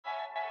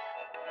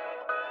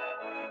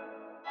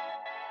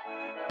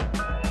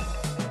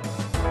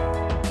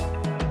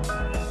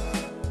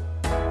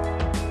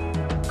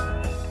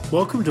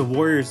Welcome to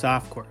Warriors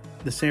Off Court,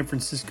 the San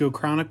Francisco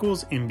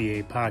Chronicles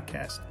NBA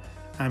podcast.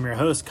 I'm your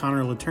host,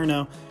 Connor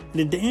Letourneau, and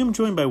today I'm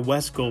joined by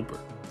Wes Goldberg,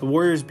 the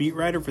Warriors beat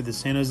writer for the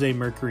San Jose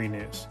Mercury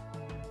News.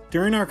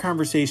 During our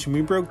conversation,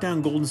 we broke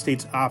down Golden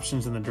State's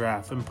options in the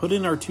draft and put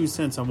in our 2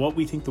 cents on what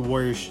we think the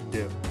Warriors should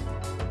do.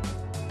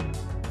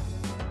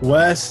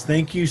 Wes,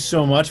 thank you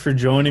so much for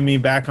joining me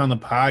back on the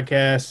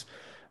podcast.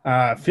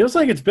 Feels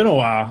like it's been a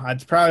while.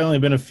 It's probably only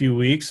been a few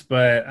weeks,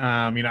 but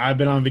I've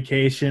been on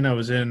vacation. I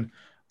was in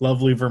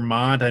lovely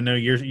Vermont. I know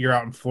you're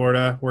out in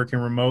Florida working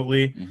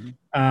remotely.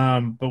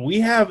 But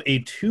we have a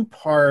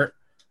 2-part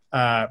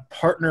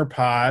partner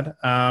pod.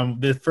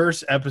 The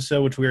first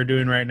episode, which we are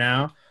doing right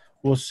now,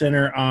 will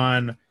center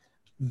on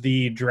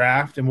the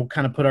draft, and we'll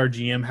kind of put our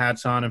GM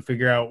hats on and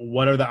figure out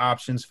what are the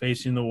options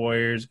facing the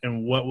Warriors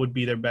and what would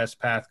be their best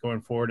path going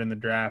forward in the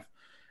draft.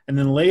 And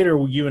then later,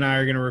 you and I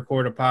are going to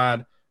record a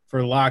pod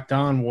for Locked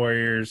On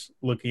Warriors,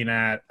 looking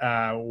at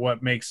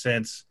what makes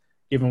sense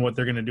given what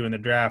they're going to do in the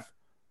draft,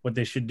 what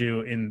they should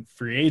do in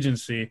free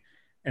agency.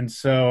 And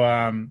so,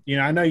 I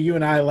know you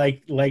and I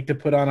like to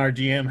put on our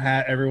GM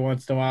hat every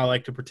once in a while,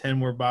 like to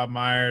pretend we're Bob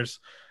Myers.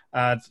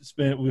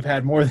 We've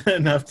had more than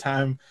enough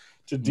time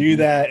to do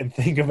that and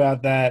think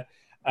about that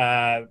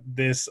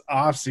this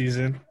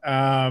offseason.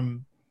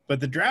 But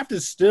the draft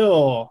is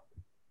still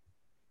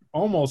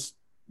almost,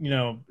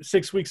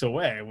 6 weeks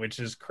away, which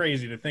is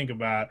crazy to think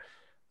about.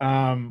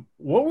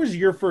 What was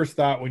your first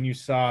thought when you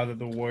saw that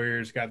the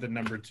Warriors got the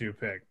number 2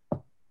 pick?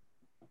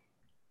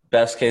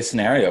 Best case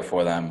scenario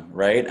for them,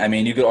 right? I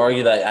mean, you could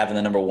argue that having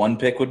the number 1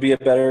 pick would be a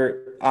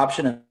better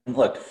option. And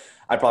look,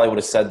 I probably would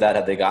have said that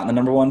had they gotten the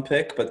number 1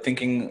 pick, but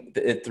thinking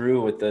it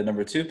through with the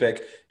number 2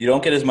 pick, you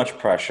don't get as much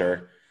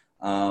pressure.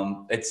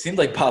 It seemed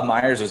like Bob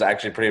Myers was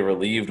actually pretty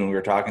relieved when we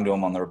were talking to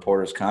him on the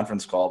reporters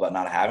conference call about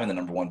not having the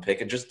number 1 pick.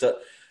 It just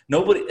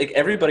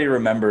everybody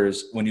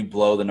remembers when you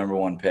blow the number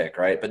 1 pick,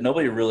 right? But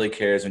nobody really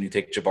cares when you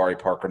take Jabari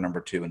Parker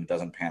number 2 and it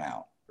doesn't pan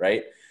out,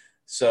 right?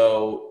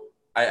 So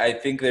I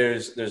think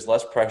there's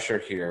less pressure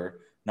here.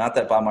 Not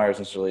that Bob Myers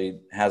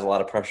necessarily has a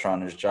lot of pressure on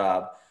his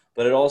job,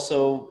 but it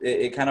also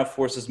it kind of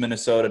forces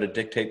Minnesota to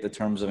dictate the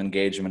terms of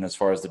engagement as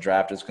far as the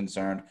draft is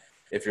concerned.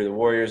 If you're the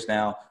Warriors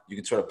now, you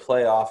can sort of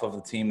play off of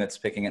the team that's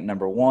picking at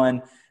number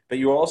 1, but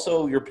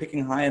you're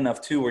picking high enough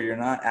too where you're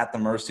not at the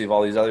mercy of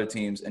all these other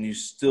teams, and you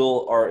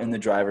still are in the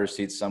driver's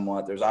seat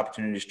somewhat. There's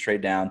opportunities to trade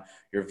down.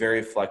 You're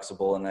very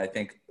flexible, and I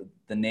think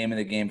the name of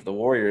the game for the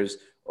Warriors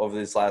over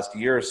this last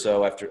year or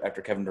so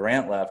after Kevin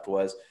Durant left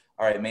was,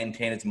 all right,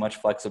 maintain as much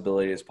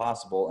flexibility as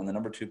possible, and the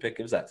number 2 pick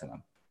gives that to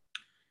them.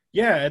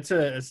 Yeah, it's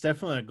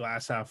definitely a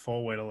glass half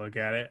full way to look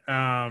at it.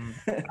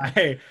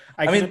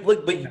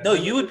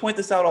 You would point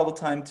this out all the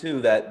time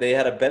too, that they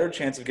had a better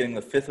chance of getting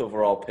the 5th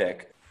overall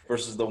pick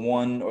versus the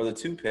 1 or the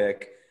 2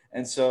 pick,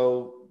 and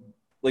so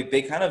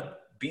they kind of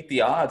beat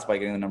the odds by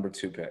getting the number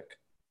 2 pick.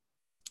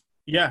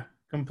 Yeah,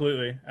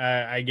 completely.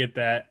 I get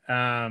that.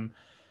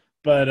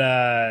 But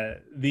I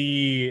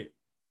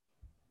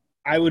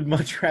would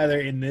much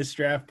rather in this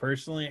draft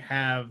personally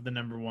have the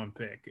number 1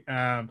 pick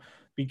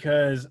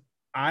because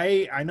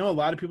I know a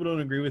lot of people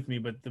don't agree with me,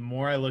 but the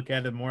more I look at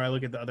it, the more I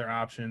look at the other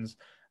options,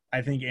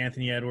 I think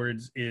Anthony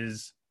Edwards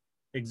is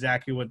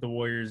exactly what the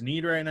Warriors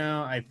need right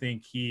now. I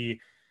think he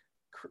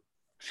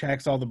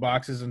checks all the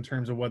boxes in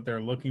terms of what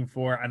they're looking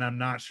for, and I'm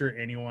not sure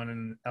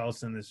anyone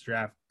else in this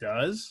draft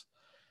does.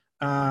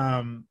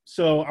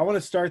 So I want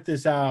to start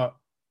this out.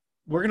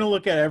 We're going to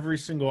look at every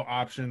single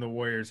option the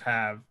Warriors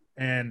have.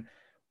 And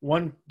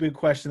one big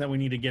question that we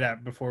need to get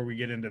at before we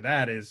get into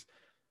that is,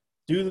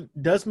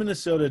 does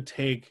Minnesota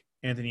take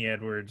Anthony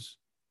Edwards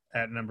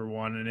at number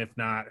 1? And if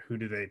not, who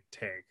do they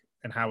take?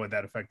 And how would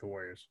that affect the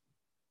Warriors?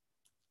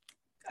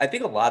 I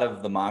think a lot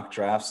of the mock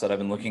drafts that I've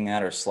been looking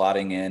at are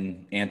slotting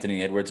in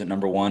Anthony Edwards at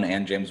number 1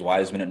 and James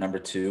Wiseman at number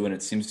 2. And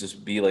it seems to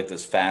be like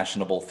this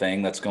fashionable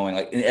thing that's going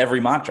in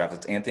every mock draft.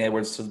 It's Anthony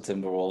Edwards to the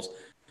Timberwolves,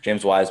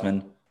 James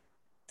Wiseman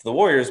to the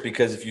Warriors,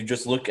 because if you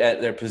just look at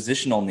their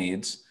positional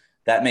needs,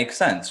 that makes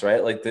sense,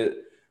 right? Like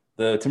the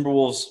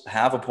Timberwolves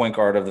have a point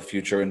guard of the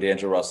future in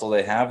D'Angelo Russell.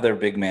 They have their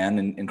big man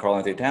in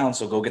Karl-Anthony Towns,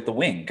 so go get the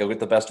wing. Go get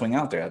the best wing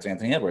out there. That's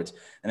Anthony Edwards.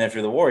 And if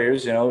you're the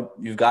Warriors,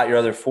 you've got your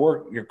other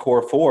 4, your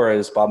core 4,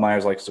 as Bob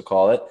Myers likes to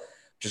call it.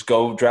 Just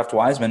go draft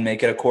Wiseman,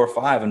 make it a core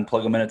 5, and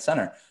plug him in at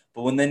center.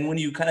 But when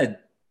you kind of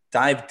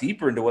dive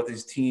deeper into what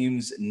these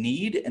teams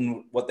need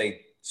and what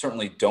they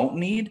certainly don't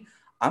need,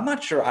 I'm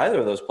not sure either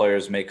of those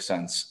players make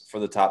sense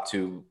for the top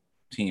 2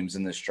 teams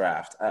in this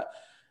draft.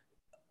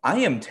 I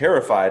am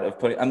terrified of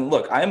putting –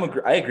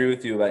 I agree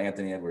with you about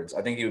Anthony Edwards.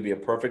 I think he would be a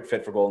perfect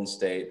fit for Golden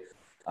State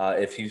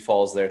if he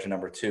falls there to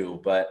number 2.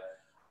 But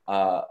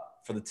for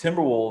the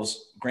Timberwolves,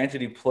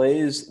 granted he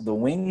plays the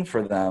wing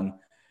for them,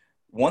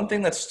 one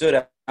thing that stood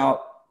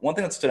out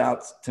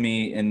to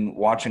me in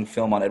watching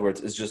film on Edwards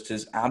is just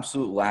his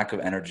absolute lack of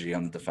energy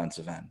on the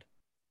defensive end.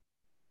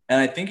 And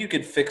I think you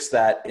could fix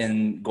that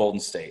in Golden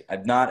State.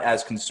 I'm not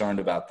as concerned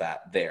about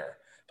that there.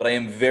 But I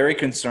am very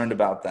concerned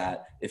about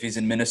that if he's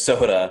in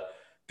Minnesota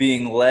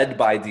being led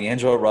by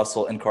D'Angelo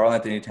Russell and Karl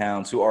Anthony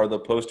Towns, who are the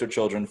poster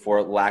children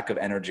for lack of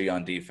energy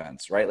on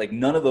defense, right? Like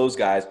none of those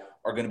guys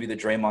are going to be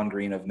the Draymond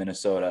Green of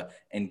Minnesota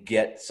and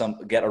get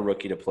a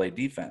rookie to play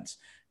defense.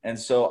 And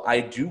so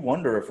I do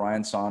wonder if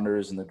Ryan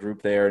Saunders and the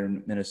group there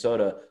in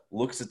Minnesota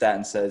looks at that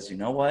and says, you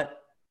know what?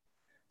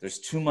 There's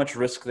too much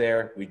risk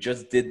there. We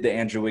just did the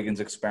Andrew Wiggins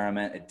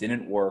experiment. It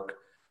didn't work.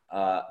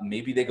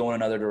 Maybe they go in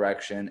another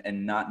direction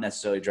and not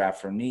necessarily draft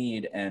for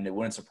need. And it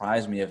wouldn't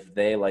surprise me if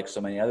they, like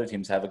so many other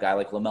teams, have a guy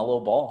like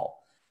LaMelo Ball,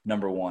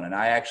 number one. And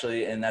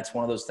that's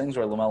one of those things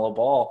where LaMelo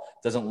Ball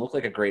doesn't look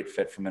like a great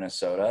fit for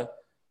Minnesota.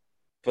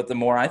 But the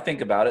more I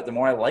think about it, the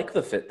more I like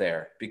the fit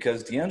there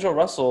because D'Angelo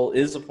Russell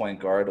is a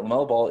point guard.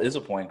 LaMelo Ball is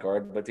a point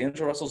guard, but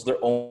D'Angelo Russell's their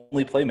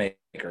only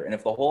playmaker. And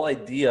if the whole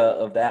idea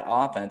of that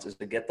offense is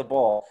to get the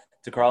ball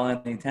to Karl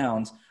Anthony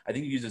Towns, I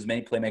think you use as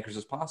many playmakers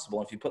as possible.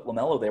 And if you put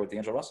LaMelo there with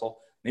D'Angelo Russell,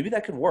 maybe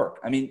that could work.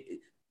 I mean,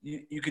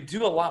 you could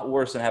do a lot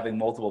worse than having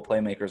multiple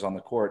playmakers on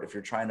the court if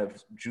you're trying to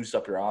juice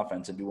up your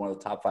offense and be one of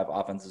the top 5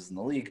 offenses in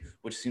the league,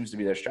 which seems to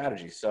be their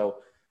strategy. So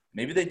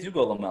maybe they do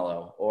go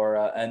LaMelo,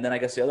 and then I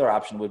guess the other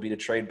option would be to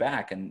trade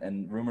back.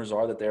 And rumors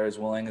are that they're as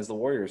willing as the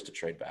Warriors to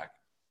trade back.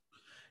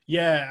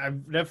 Yeah,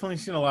 I've definitely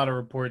seen a lot of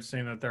reports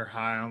saying that they're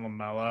high on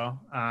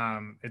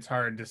LaMelo. It's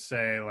hard to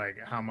say like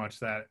how much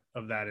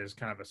of that is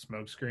kind of a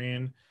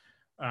smokescreen,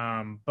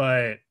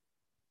 but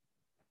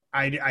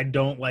I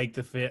don't like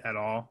the fit at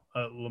all,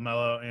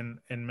 LaMelo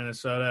in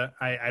Minnesota.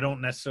 I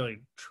don't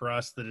necessarily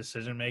trust the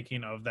decision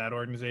making of that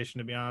organization.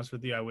 To be honest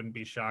with you, I wouldn't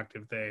be shocked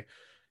if they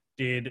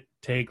did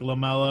take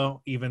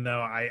LaMelo, even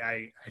though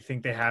I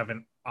think they have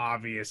an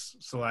obvious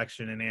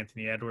selection in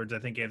Anthony Edwards. I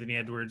think Anthony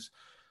Edwards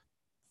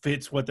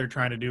fits what they're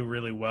trying to do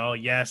really well.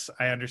 Yes,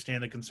 I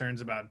understand the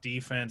concerns about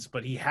defense,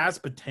 but he has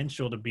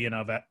potential to be an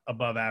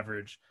above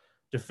average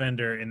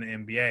defender in the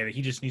NBA.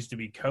 He just needs to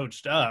be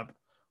coached up,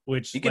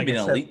 which he can be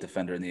an elite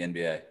defender in the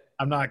NBA.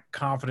 I'm not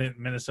confident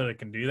Minnesota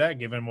can do that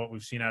given what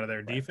we've seen out of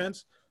their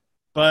defense.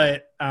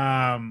 But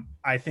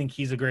I think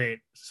he's a great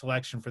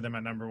selection for them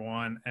at number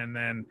 1. And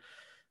then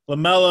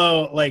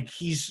LaMelo, like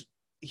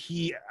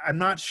I'm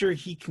not sure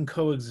he can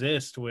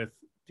coexist with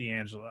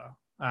D'Angelo.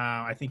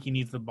 I think he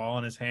needs the ball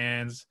in his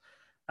hands.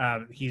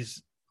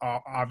 He's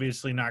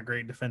obviously not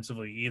great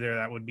defensively either.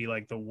 That would be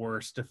like the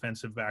worst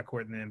defensive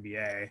backcourt in the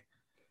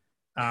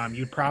NBA.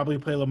 You'd probably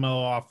play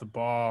LaMelo off the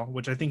ball,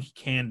 which I think he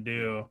can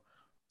do.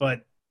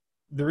 But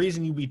the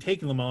reason you'd be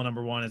taking LaMelo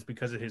number 1 is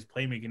because of his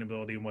playmaking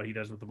ability and what he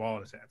does with the ball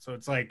in his hand. So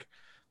it's like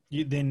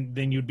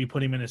then you'd be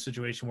putting him in a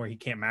situation where he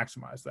can't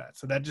maximize that.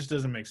 So that just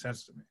doesn't make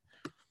sense to me.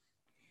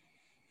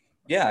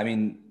 Yeah, I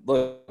mean,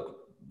 look,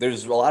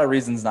 there's a lot of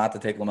reasons not to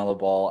take LaMelo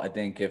Ball. I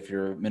think if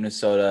you're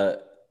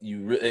Minnesota,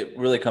 it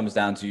really comes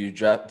down to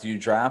do you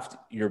draft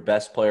your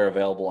best player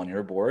available on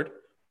your board,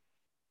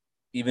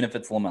 even if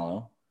it's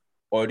LaMelo,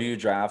 or do you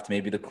draft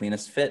maybe the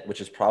cleanest fit,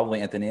 which is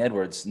probably Anthony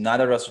Edwards?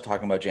 Neither of us are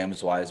talking about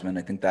James Wiseman.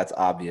 I think that's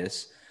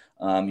obvious,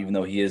 even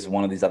though he is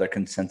one of these other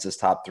consensus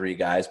top 3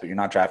 guys, but you're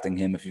not drafting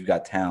him if you've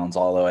got Towns,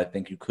 although I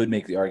think you could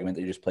make the argument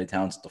that you just play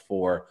Towns at the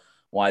 4,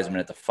 Wiseman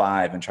at the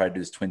 5, and try to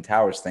do this Twin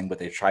Towers thing, but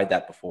they've tried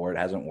that before. It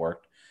hasn't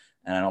worked.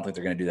 And I don't think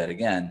they're going to do that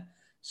again.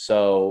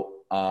 So,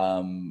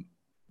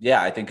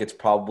 I think it's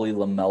probably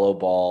LaMelo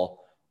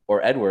Ball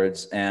or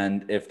Edwards.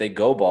 And if they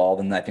go Ball,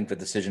 then I think the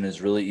decision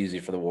is really easy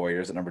for the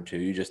Warriors at number 2.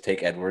 You just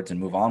take Edwards and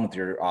move on with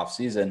your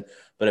offseason.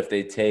 But if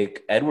they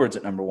take Edwards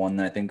at number 1,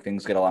 then I think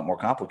things get a lot more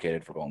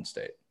complicated for Golden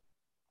State.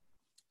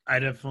 I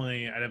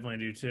definitely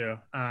do too.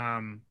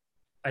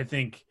 I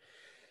think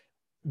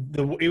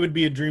it would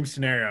be a dream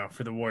scenario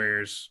for the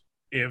Warriors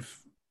if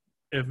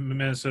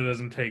Minnesota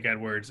doesn't take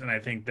Edwards, and I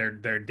think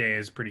their day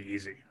is pretty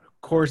easy.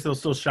 Of course, they'll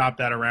still shop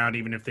that around,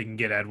 even if they can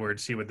get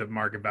Edwards, see what the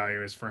market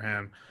value is for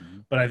him. Mm-hmm.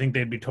 But I think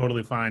they'd be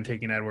totally fine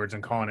taking Edwards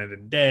and calling it a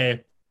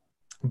day.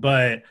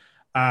 But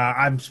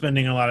I'm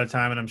spending a lot of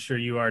time, and I'm sure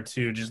you are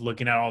too, just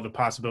looking at all the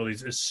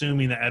possibilities,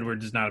 assuming that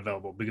Edwards is not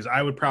available, because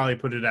I would probably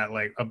put it at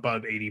like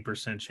above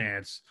 80%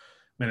 chance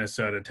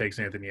Minnesota takes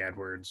Anthony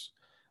Edwards,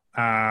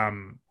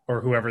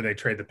 or whoever they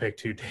trade the pick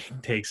to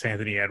takes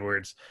Anthony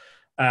Edwards.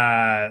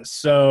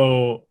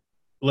 So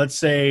let's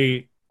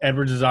say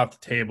Edwards is off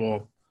the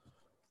table.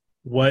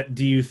 What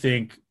do you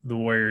think the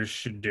Warriors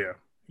should do?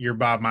 You're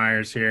Bob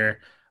Myers here.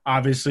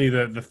 Obviously,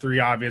 the 3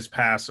 obvious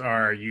paths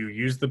are you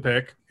use the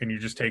pick and you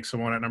just take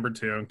someone at number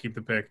 2 and keep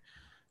the pick.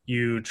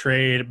 You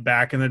trade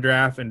back in the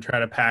draft and try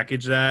to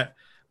package that,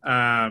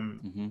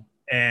 and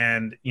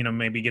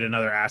maybe get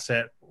another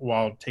asset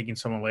while taking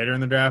someone later in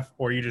the draft,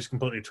 or you just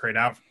completely trade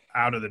out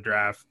of the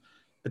draft,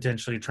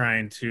 potentially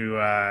trying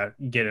to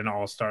get an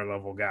all-star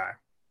level guy.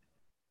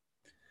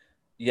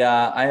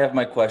 Yeah, I have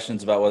my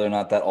questions about whether or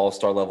not that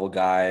all-star level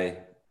guy,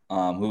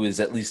 who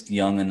is at least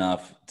young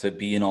enough to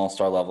be an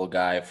all-star level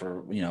guy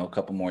for, a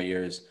couple more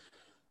years,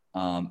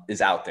 is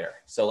out there.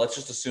 So let's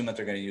just assume that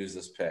they're going to use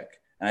this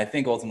pick. And I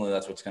think ultimately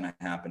that's what's going to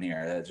happen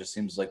here. That just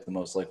seems like the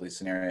most likely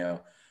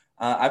scenario.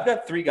 I've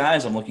got 3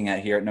 guys I'm looking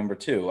at here at number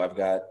 2. I've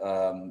got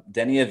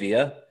Deni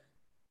Avdija,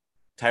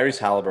 Tyrese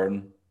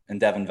Halliburton, and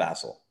Devin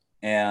Vassell.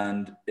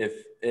 And if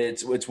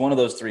it's one of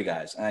those three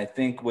guys. And I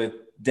think with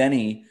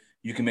Denny,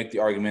 you can make the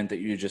argument that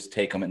you just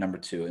take him at number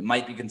 2. It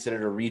might be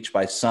considered a reach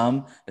by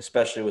some,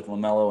 especially with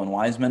LaMelo and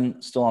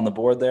Wiseman still on the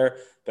board there,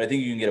 but I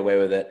think you can get away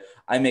with it.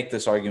 I make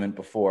this argument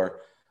before.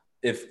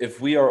 If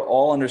we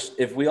all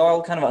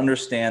kind of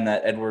understand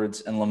that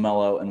Edwards and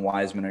LaMelo and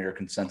Wiseman are your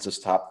consensus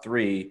top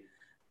 3,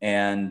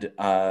 and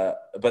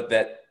but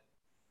that,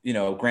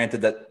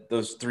 granted that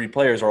those 3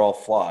 players are all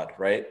flawed,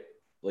 right?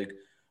 Like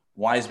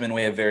Wiseman,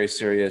 we have very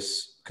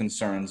serious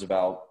concerns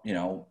about,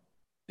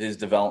 his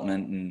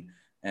development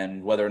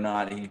and whether or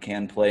not he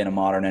can play in a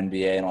modern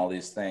NBA and all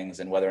these things,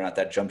 and whether or not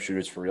that jump shooter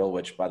is for real,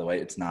 which, by the way,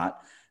 it's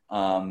not.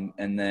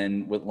 And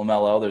then with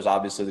LaMelo, there's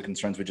obviously the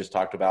concerns we just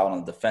talked about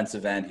on the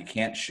defensive end. He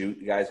can't shoot.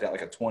 The guy's got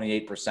like a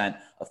 28%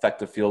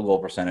 effective field goal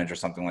percentage or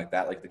something like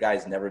that. Like the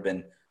guy's never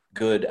been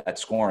good at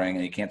scoring,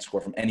 and he can't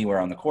score from anywhere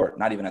on the court,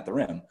 not even at the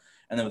rim.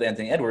 And then with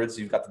Anthony Edwards,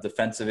 you've got the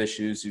defensive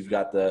issues. You've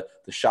got the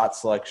shot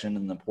selection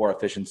and the poor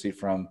efficiency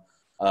from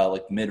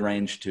like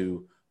mid-range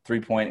to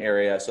three-point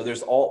area. So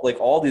there's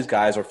all these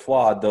guys are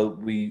flawed, though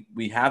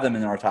we have them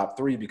in our top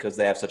 3 because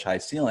they have such high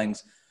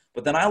ceilings.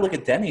 But then I look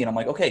at Denny and I'm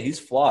like, okay, he's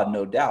flawed,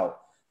 no doubt.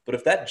 But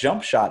if that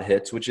jump shot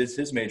hits, which is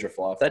his major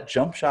flaw, if that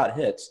jump shot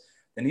hits,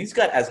 then he's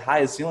got as high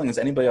a ceiling as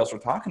anybody else we're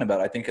talking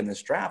about, I think, in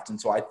this draft. And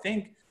so I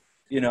think,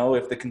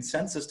 if the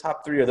consensus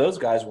top 3 are those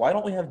guys, why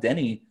don't we have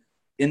Denny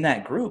in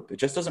that group? It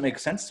just doesn't make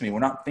sense to me. We're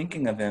not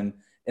thinking of him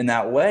in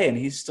that way, and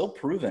he's still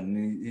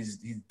proven. He's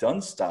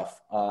done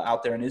stuff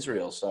out there in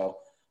Israel. So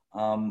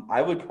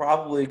I would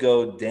probably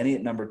go Denny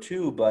at number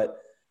 2, but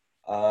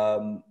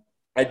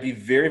I'd be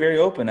very, very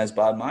open as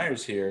Bob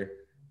Myers here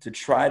to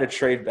try to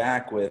trade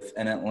back with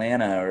an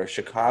Atlanta or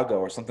Chicago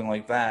or something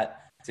like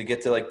that to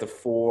get to like the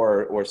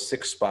 4 or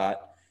 6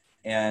 spot.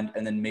 And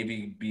then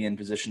maybe be in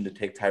position to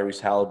take Tyrese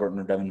Halliburton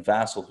or Devin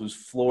Vassell, whose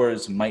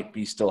floors might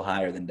be still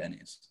higher than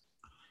Denny's.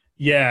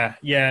 Yeah.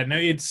 No,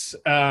 it's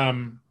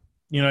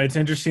it's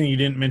interesting you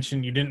didn't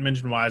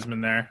mention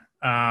Wiseman there.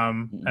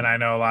 And I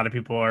know a lot of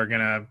people are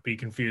gonna be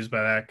confused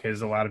by that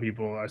because a lot of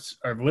people are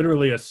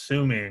literally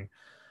assuming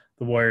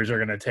the Warriors are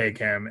gonna take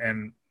him.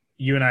 And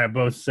you and I have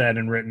both said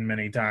and written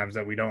many times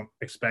that we don't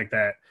expect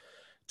that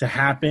to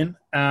happen.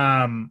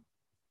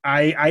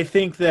 I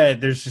think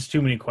that there's just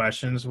too many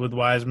questions with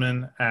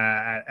Wiseman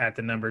at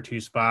the number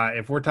 2 spot.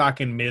 If we're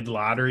talking mid to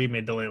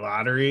late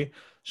lottery,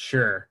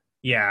 sure,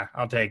 yeah,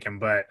 I'll take him.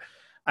 But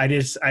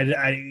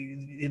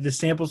the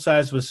sample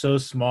size was so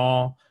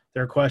small.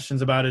 There are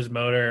questions about his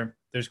motor.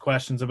 There's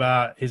questions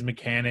about his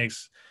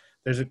mechanics.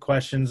 There's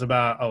questions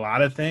about a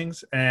lot of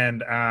things.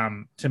 And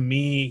to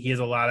me, he has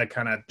a lot of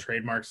kind of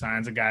trademark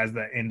signs of guys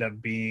that end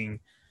up being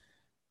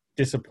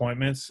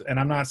disappointments. And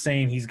I'm not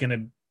saying he's going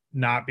to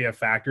not be a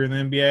factor in the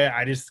NBA.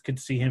 I just could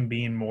see him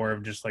being more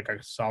of just like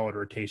a solid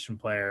rotation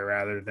player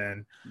rather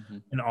than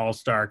an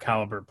all-star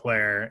caliber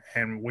player.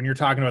 And when you're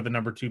talking about the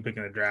number 2 pick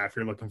in the draft,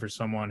 you're looking for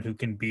someone who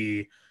can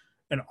be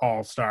an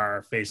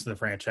all-star face of the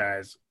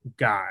franchise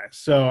guy.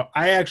 So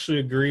I actually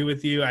agree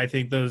with you. I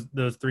think those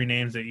 3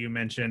 names that you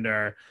mentioned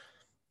are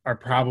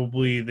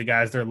probably the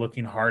guys they're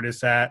looking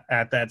hardest at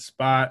that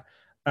spot.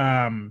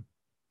 Vassell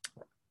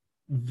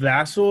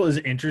is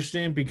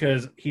interesting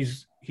because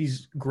he's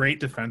great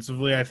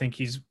defensively. I think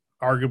he's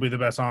arguably the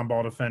best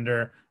on-ball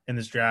defender in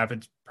this draft.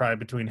 It's probably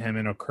between him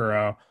and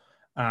Okoro.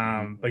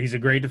 But he's a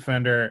great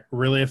defender,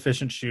 really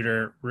efficient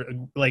shooter,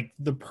 like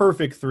the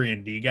perfect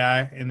 3-and-D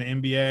guy in the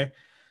NBA.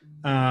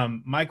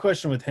 My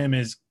question with him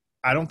is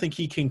I don't think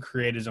he can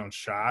create his own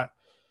shot.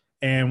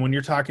 And when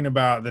you're talking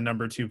about the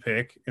number 2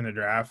 pick in the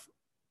draft,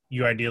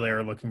 you ideally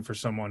are looking for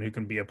someone who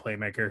can be a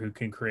playmaker, who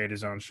can create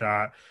his own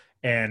shot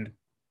and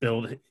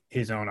build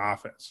his own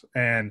offense.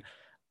 And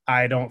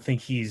I don't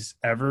think he's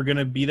ever going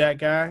to be that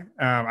guy.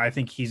 I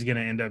think he's going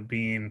to end up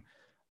being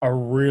a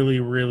really,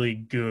 really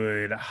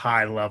good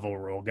high-level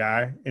role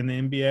guy in the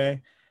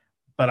NBA.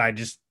 But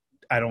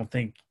I don't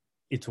think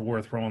it's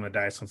worth rolling the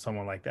dice on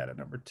someone like that at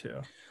number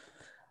 2.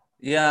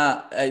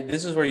 Yeah,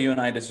 this is where you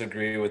and I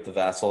disagree with the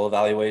Vassell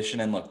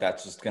evaluation. And look,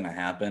 that's just going to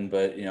happen.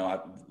 But,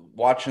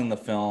 watching the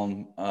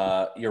film,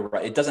 you're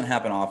right. It doesn't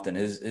happen often.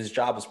 His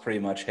job is pretty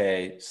much,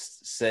 hey,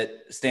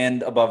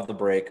 stand above the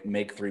break,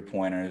 make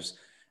 3-pointers,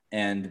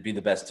 and be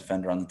the best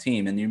defender on the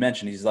team. And you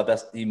mentioned he's the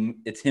best.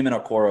 It's him and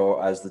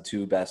Okoro as the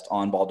 2 best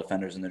on-ball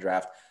defenders in the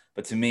draft.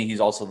 But to me,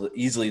 he's also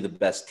easily the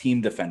best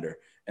team defender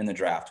in the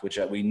draft, which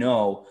we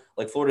know,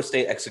 like Florida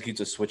State executes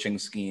a switching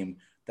scheme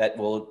that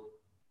will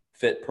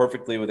fit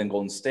perfectly within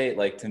Golden State.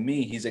 Like, to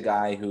me, he's a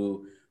guy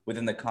who,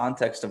 within the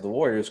context of the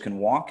Warriors, can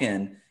walk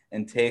in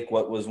and take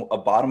what was a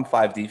bottom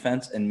 5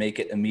 defense and make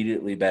it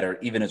immediately better,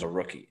 even as a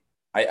rookie.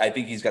 I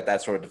think he's got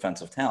that sort of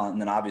defensive talent.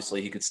 And then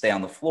obviously he could stay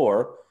on the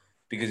floor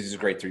because he's a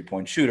great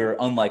 3-point shooter,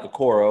 unlike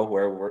Okoro,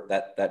 where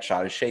that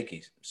shot is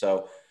shaky.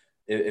 So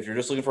if you're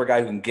just looking for a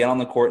guy who can get on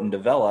the court and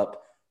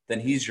develop,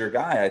 then he's your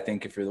guy, I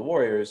think, if you're the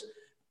Warriors.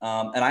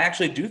 And I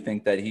actually do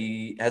think that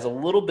he has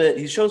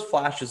he shows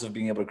flashes of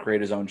being able to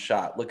create his own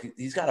shot. Look,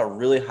 he's got a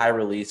really high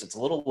release. It's a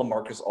little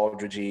LaMarcus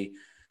Aldridge-y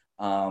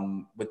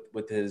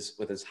with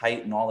his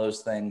height and all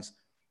those things.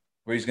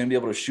 where he's going to be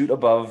able to shoot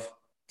above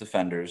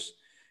defenders.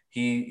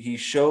 He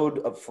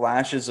showed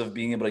flashes of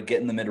being able to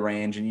get in the mid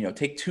range and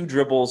take 2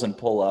 dribbles and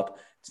pull up.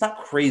 It's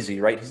not crazy,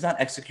 right? He's not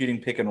executing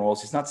pick and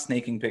rolls. He's not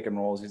snaking pick and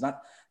rolls. He's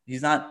not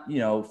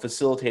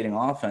facilitating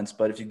offense.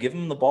 But if you give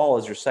him the ball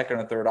as your second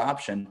or third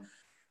option,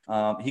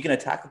 he can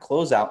attack the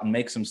closeout and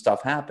make some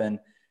stuff happen.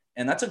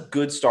 And that's a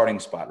good starting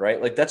spot,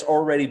 right? Like that's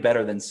already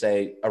better than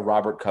say a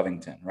Robert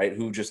Covington, right?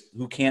 Who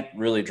can't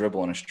really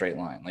dribble in a straight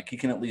line. Like he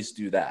can at least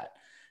do that.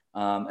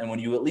 And when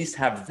you at least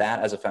have that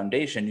as a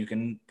foundation, you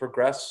can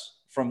progress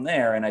from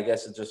there. And I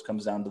guess it just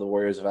comes down to the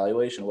Warriors'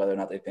 evaluation, whether or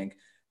not they think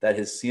that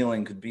his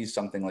ceiling could be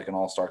something like an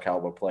all-star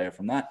caliber player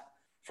from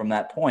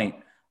that point.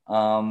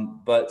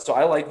 But so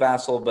I like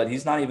Vassell, but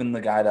he's not even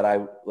the guy that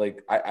I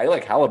like. I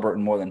like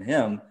Halliburton more than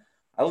him.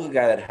 I look at the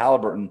guy that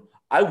Halliburton,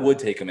 I would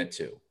take him at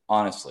 2,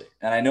 honestly.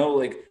 And I know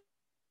like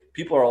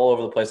people are all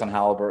over the place on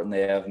Halliburton.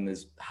 They have him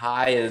as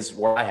high as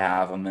where I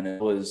have him, and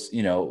it was,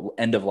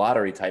 end of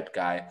lottery type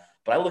guy.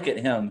 But I look at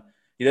him,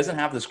 he doesn't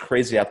have this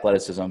crazy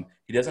athleticism.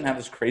 He doesn't have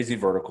this crazy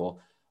vertical.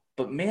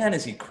 But man,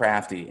 is he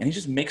crafty, and he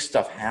just makes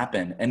stuff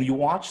happen. And you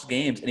watch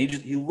games, and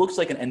he looks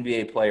like an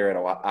NBA player at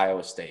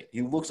Iowa State.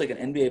 He looks like an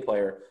NBA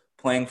player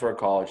playing for a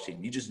college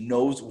team. He just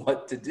knows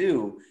what to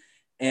do.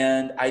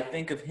 And I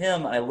think of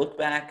him, and I look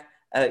back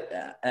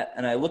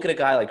and I look at a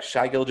guy like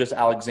Shai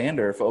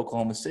Gilgeous-Alexander for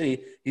Oklahoma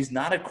City. He's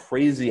not a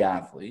crazy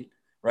athlete,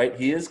 right?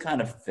 He is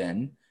kind of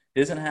thin.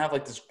 He doesn't have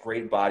like this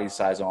great body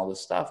size and all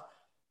this stuff.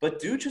 But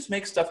dude just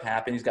makes stuff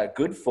happen. He's got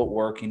good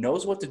footwork. He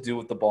knows what to do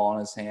with the ball in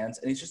his hands,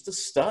 and he's just a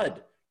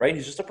stud, right?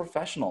 He's just a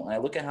professional. And I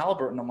look at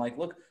Halliburton, I'm like,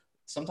 look,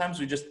 sometimes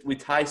we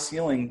tie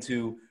ceiling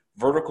to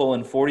vertical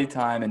and 40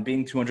 time and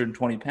being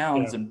 220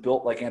 pounds and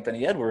built like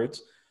Anthony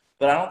Edwards.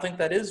 But I don't think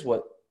that is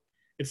what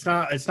It's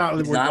not.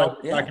 We're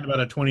talking about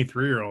a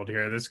 23-year-old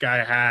here. This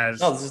guy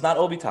has. No, this is not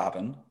Obi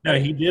Toppin. No,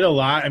 he did a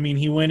lot. I mean,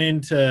 he went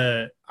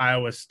into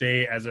Iowa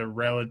State as a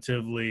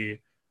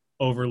relatively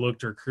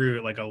overlooked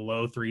recruit, like a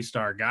low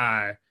 3-star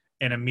guy,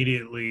 and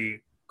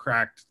immediately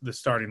cracked the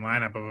starting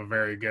lineup of a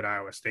very good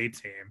Iowa State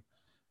team.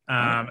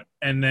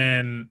 And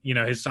then,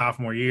 his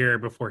sophomore year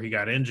before he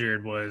got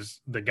injured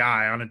was the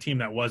guy on a team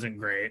that wasn't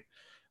great.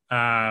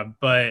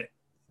 But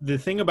the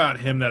thing about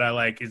him that I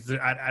like is that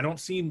I don't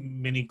see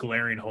many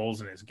glaring holes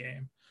in his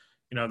game.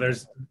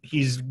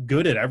 He's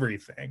good at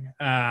everything.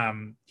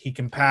 He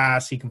can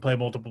pass, he can play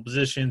multiple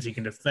positions, he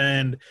can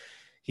defend.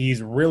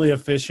 He's really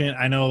efficient.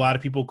 I know a lot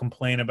of people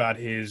complain about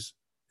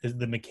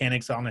the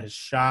mechanics on his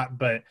shot,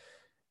 but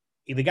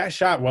the guy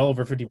shot well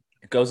over 50.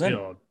 It goes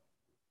in.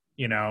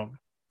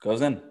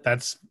 Goes in.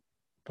 That's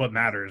what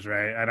matters,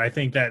 right? And I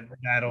think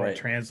that'll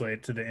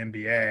translate to the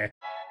NBA.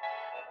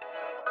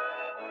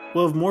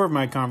 We'll have more of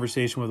my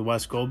conversation with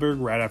Wes Goldberg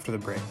right after the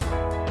break.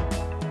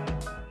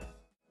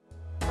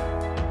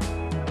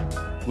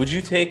 Would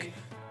you take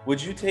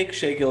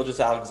Shai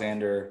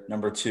Gilgeous-Alexander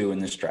number 2 in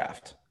this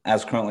draft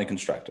as currently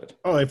constructed?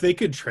 Oh, if they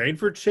could trade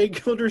for Shai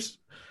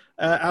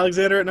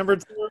Gilgeous-Alexander at number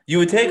 2, you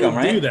would take him,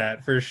 right? Do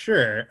that for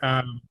sure.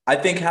 I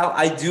think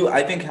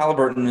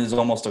Halliburton is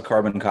almost a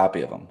carbon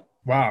copy of him.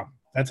 Wow,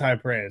 that's high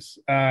praise.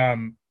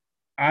 I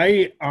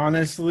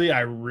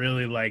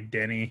really like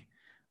Denny.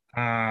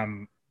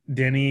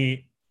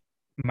 Denny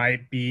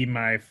might be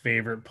my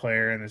favorite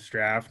player in this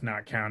draft,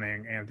 not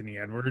counting Anthony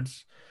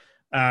Edwards.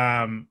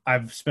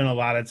 I've spent a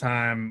lot of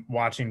time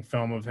watching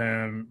film of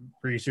him,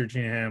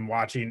 researching him,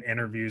 watching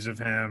interviews of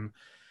him.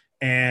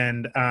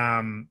 And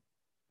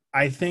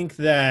I think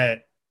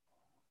that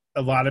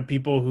a lot of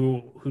people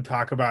who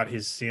talk about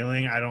his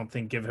ceiling, I don't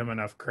think give him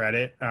enough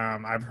credit.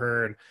 I've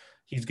heard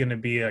he's going to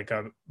be like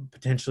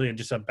potentially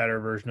just a better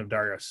version of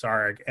Dario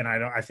Saric. And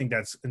I think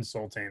that's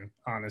insulting,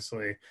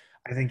 honestly.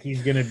 I think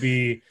he's going to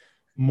be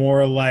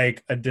more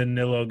like a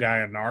Danilo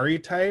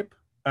Gallinari type,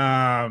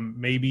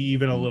 maybe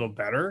even a little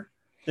better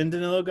than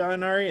Danilo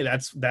Gallinari.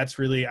 That's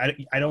really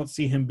I don't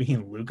see him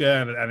being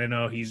Luka. I don't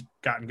know he's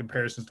gotten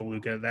comparisons to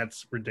Luka.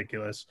 That's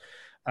ridiculous.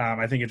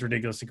 I think it's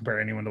ridiculous to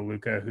compare anyone to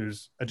Luka,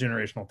 who's a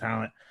generational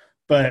talent.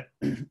 But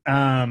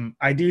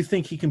I do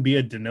think he can be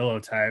a Danilo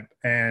type,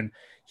 and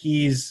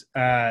he's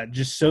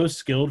just so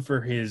skilled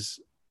for his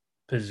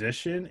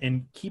position.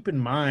 And keep in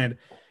mind,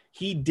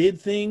 he did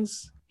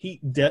things. He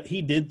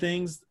did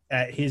things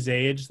at his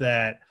age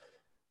that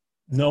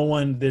no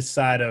one this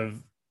side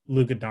of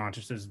Luka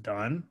Doncic has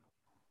done.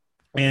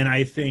 And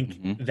I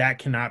think that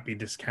cannot be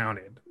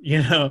discounted.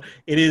 It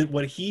is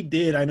what he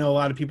did. I know a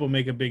lot of people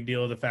make a big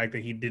deal of the fact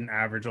that he didn't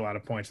average a lot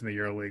of points in the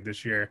EuroLeague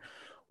this year.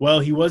 Well,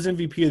 he was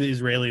MVP of the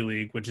Israeli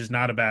League, which is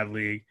not a bad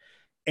league.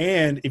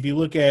 And if you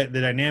look at the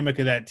dynamic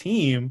of that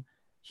team,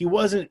 he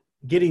wasn't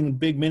getting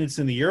big minutes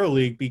in the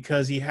EuroLeague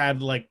because he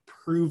had like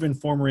proven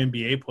former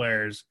NBA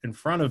players in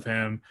front of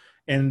him.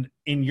 And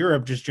in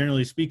Europe, just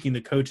generally speaking,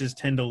 the coaches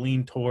tend to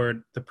lean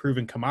toward the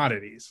proven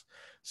commodities.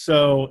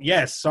 So,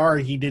 yes,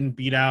 sorry he didn't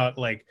beat out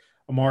like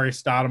Amari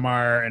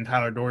Stoudemire and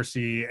Tyler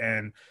Dorsey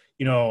and,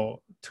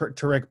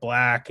 Tariq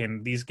Black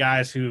and these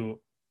guys who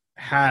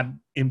had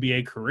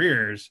NBA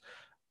careers.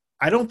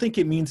 I don't think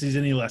it means he's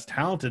any less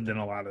talented than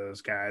a lot of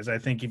those guys. I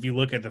think if you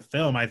look at the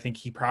film, I think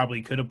he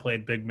probably could have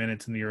played big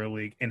minutes in the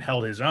EuroLeague and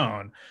held his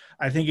own.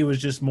 I think it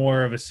was just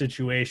more of a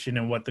situation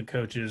and what the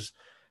coach's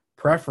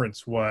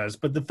preference was.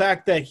 But the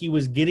fact that he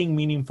was getting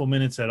meaningful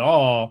minutes at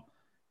all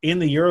in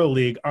the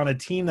EuroLeague on a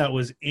team that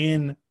was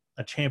in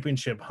a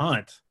championship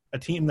hunt, a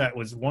team that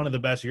was one of the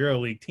best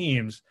EuroLeague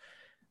teams,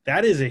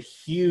 that is a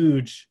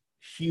huge,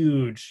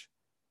 huge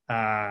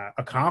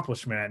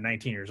accomplishment at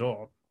 19 years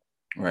old.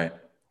 Right.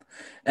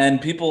 And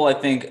people, I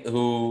think,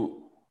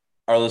 who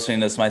are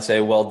listening to this might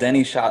say, well,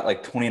 Denny shot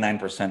like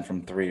 29%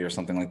 from three or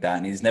something like that,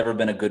 and he's never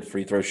been a good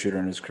free throw shooter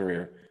in his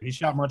career. He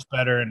shot much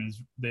better in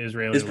the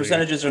Israeli His league.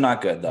 percentages are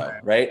not good, though,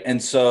 right? And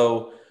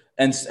so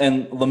and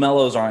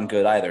LaMelo's aren't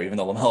good either, even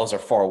though LaMelo's are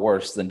far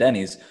worse than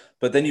Denny's.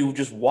 But then you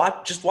just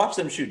watch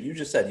them shoot. You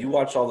just said you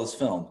watched all this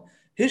film.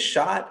 His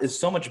shot is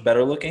so much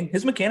better looking.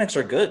 His mechanics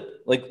are good.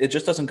 Like, it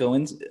just doesn't go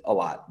in a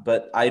lot.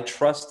 But I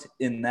trust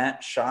in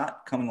that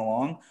shot coming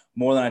along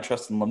more than I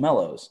trust in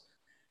LaMelo's.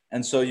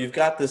 And so you've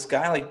got this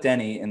guy like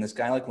Denny and this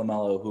guy like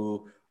LaMelo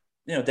who,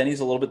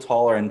 Denny's a little bit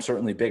taller and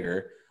certainly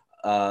bigger.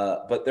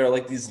 But they're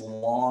like these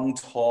long,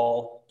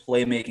 tall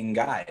playmaking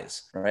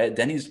guys, right?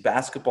 Denny's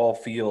basketball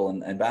feel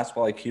and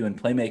basketball IQ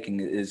and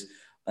playmaking is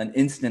an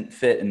instant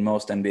fit in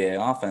most NBA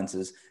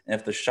offenses. And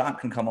if the shot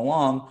can come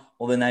along,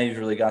 well, then now you've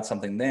really got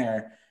something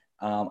there.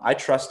 I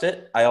trust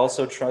it. I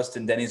also trust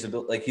in Denny's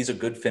ability. Like, he's a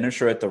good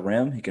finisher at the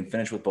rim. He can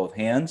finish with both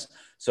hands.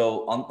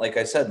 So, like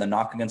I said, the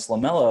knock against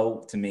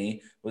LaMelo to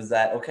me was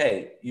that,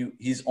 okay,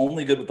 he's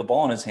only good with the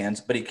ball in his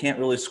hands, but he can't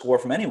really score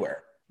from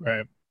anywhere.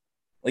 Right.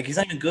 Like, he's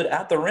not even good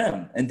at the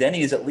rim. And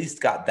Denny has at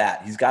least got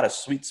that. He's got a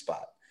sweet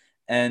spot.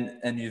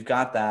 And you've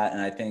got that.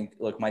 And I think,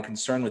 look, my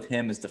concern with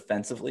him is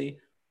defensively.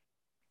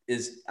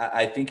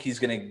 I think he's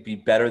going to be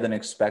better than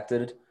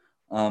expected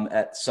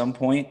at some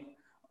point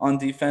on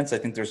defense. I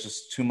think there's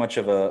just too much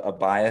of a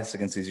bias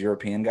against these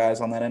European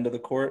guys on that end of the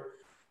court.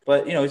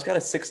 But, he's got a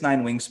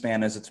 6'9"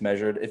 wingspan as it's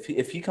measured.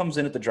 If he comes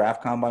in at the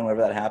draft combine,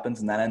 whenever that happens,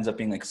 and that ends up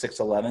being like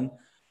 6'11",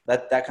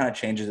 that kind of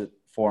changes it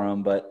for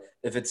him. But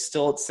if it's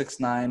still at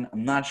 6'9",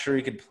 I'm not sure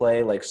he could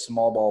play like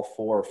small ball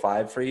 4 or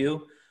 5 for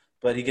you.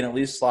 But he can at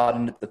least slot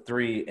into the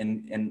 3.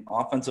 And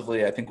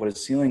offensively, I think what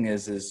his ceiling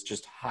is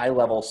just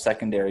high-level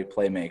secondary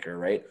playmaker,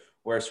 right?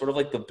 Where sort of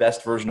like the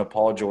best version of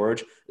Paul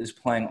George is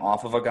playing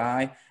off of a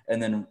guy and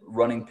then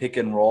running pick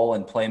and roll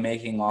and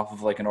playmaking off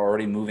of like an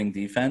already moving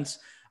defense.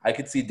 I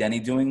could see Denny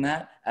doing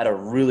that at a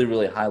really,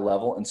 really high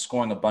level and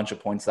scoring a bunch of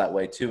points that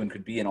way too, and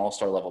could be an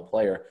all-star level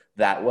player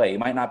that way. He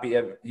might not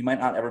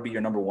ever be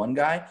your number 1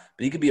 guy,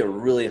 but he could be a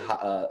really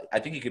high, I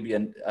think he could be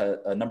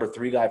a number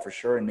 3 guy for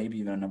sure, and maybe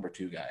even a number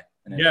 2 guy.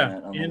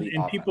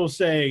 And people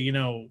say,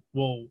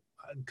 well,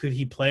 could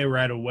he play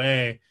right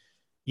away?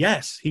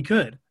 Yes, he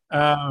could.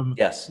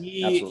 Yes,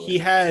 he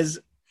has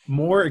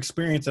more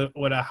experience at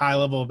a high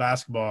level of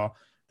basketball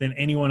than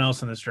anyone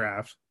else in this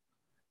draft.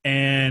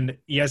 And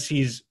yes,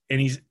 he's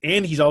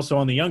also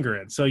on the younger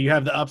end. So you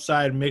have the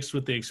upside mixed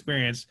with the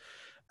experience.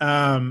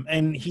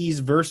 And he's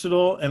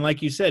versatile. And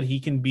like you said, he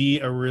can be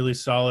a really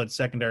solid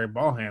secondary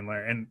ball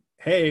handler. And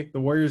hey, the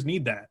Warriors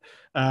need that.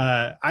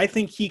 I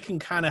think he can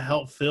kind of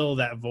help fill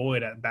that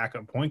void at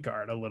backup point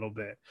guard a little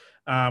bit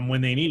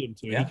when they need him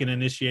to. Yeah. He can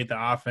initiate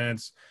the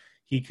offense.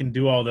 He can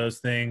do all those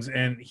things.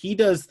 And he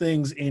does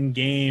things in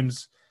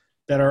games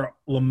that are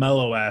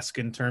LaMelo-esque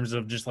in terms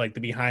of just like the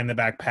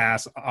behind-the-back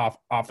pass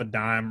off a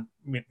dime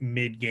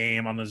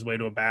mid-game on his way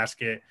to a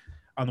basket,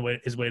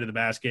 his way to the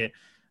basket.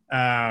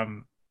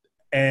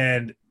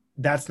 And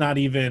that's not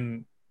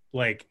even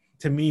like –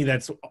 to me,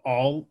 that's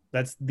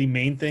the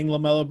main thing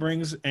LaMelo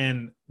brings,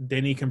 and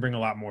Denny can bring a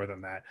lot more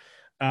than that.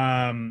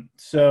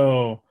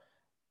 So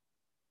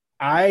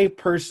I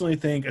personally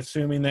think,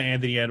 assuming that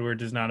Anthony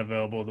Edwards is not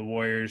available, the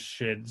Warriors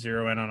should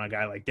zero in on a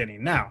guy like Denny.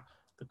 Now,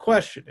 the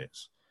question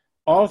is,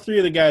 all 3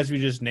 of the guys we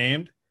just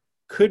named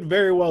could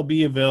very well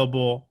be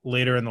available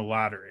later in the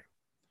lottery.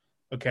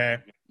 Okay?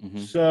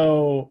 Mm-hmm.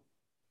 So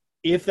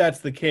if that's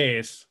the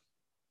case,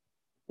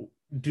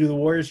 do the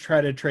Warriors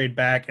try to trade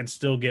back and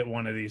still get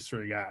one of these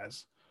 3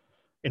 guys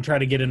and try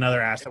to get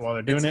another asset while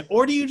they're doing it?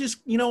 Or do you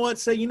just,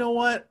 say,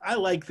 I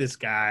like this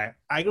guy.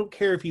 I don't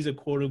care if he's a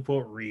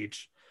quote-unquote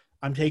reach.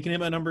 I'm taking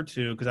him at number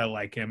 2 because I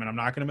like him, and I'm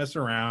not going to mess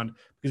around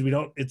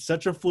because it's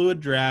such a fluid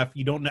draft.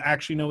 You don't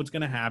actually know what's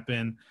going to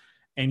happen.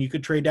 And you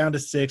could trade down to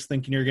 6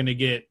 thinking you're going to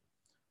get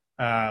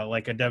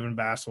like a Devin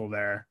Vassell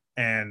there,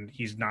 and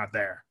he's not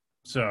there.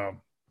 So.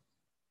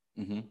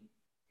 Mm-hmm.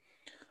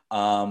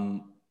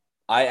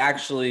 I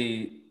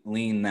actually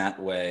lean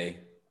that way.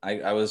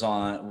 I was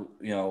on,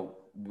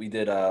 we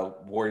did a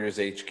Warriors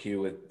HQ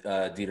with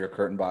Dieter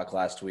Kurtenbach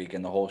last week,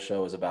 and the whole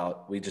show was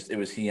about, it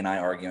was he and I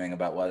arguing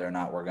about whether or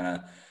not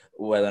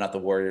the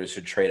Warriors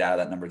should trade out of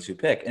that number 2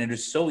 pick. And it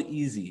is so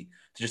easy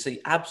to just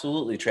say,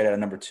 absolutely trade out of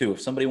number 2.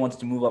 If somebody wants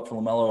to move up for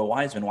LaMelo or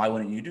Wiseman, why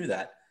wouldn't you do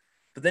that?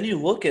 But then you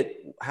look at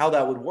how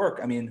that would work.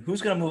 I mean,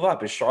 who's going to move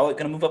up? Is Charlotte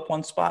going to move up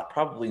 1 spot?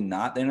 Probably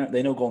not.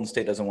 They know Golden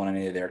State doesn't want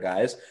any of their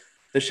guys.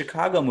 Does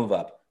Chicago move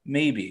up?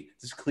 Maybe.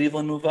 Does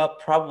Cleveland move up?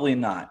 Probably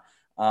not.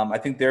 I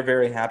think they're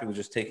very happy with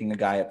just taking a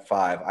guy at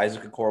 5.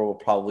 Isaac Okoro will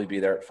probably be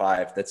there at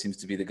 5. That seems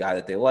to be the guy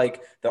that they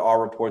like. There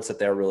are reports that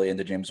they're really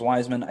into James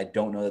Wiseman. I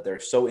don't know that they're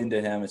so into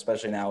him,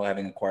 especially now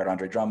having acquired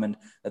Andre Drummond,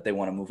 that they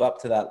want to move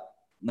up to that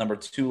number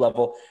 2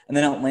 level. And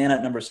then Atlanta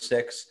at number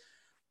 6.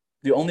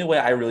 The only way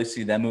I really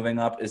see them moving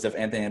up is if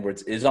Anthony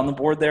Edwards is on the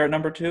board there at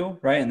number 2,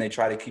 right? And they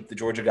try to keep the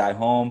Georgia guy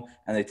home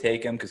and they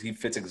take him because he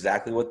fits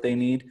exactly what they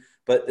need.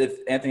 But if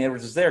Anthony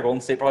Edwards is there,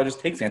 Golden State probably just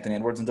takes Anthony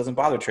Edwards and doesn't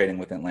bother trading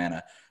with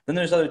Atlanta. Then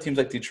there's other teams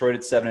like Detroit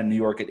at 7 and New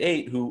York at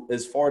 8 who,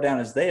 as far down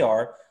as they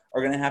are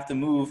going to have to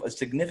move a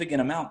significant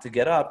amount to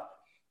get up.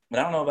 But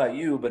I don't know about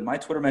you, but my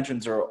Twitter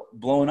mentions are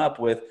blowing up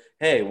with,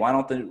 hey, why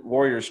don't the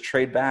Warriors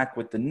trade back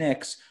with the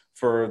Knicks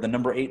for the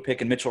number 8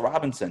 pick and Mitchell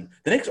Robinson?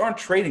 The Knicks aren't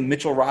trading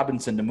Mitchell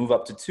Robinson to move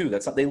up to 2.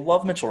 That's not. They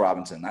love Mitchell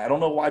Robinson. I don't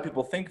know why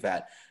people think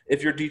that.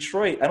 If you're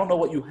Detroit, I don't know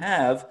what you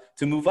have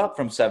to move up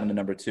from 7 to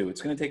number 2.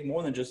 It's going to take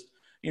more than just,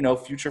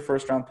 future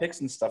first round picks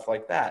and stuff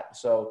like that.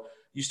 So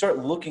you start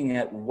looking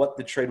at what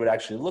the trade would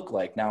actually look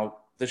like. Now,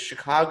 the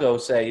Chicago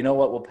say, you know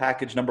what, we'll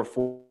package number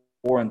 4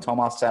 and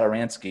Tomas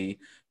Satoransky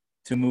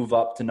to move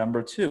up to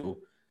number 2.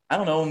 I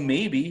don't know,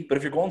 maybe, but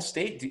if you're Golden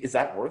State, is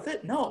that worth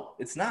it? No,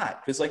 it's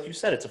not. Because like you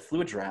said, it's a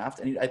fluid draft.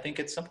 And I think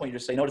at some point you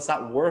just say, no, it's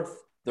not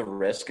worth the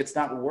risk. It's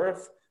not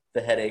worth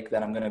the headache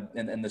that I'm going to,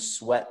 and the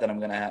sweat that I'm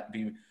going to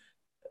be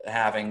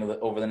having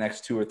over the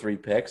next 2 or 3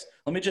 picks.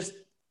 Let me just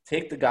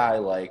take the guy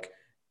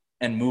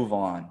and move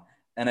on.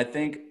 And I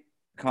think,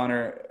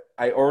 Connor,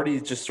 I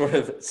already just sort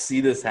of see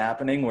this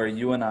happening where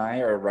you and I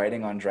are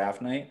writing on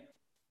draft night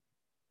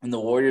and the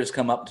Warriors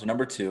come up to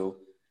number 2,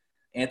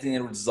 Anthony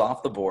Edwards is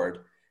off the board,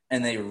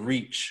 and they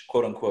reach,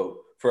 quote unquote,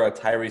 for a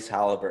Tyrese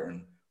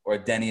Halliburton or a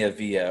Denny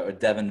Avila or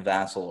Devin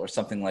Vassell or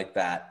something like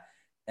that.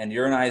 And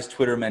your and I's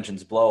Twitter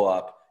mentions blow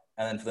up.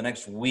 And then for the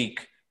next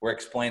week, we're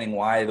explaining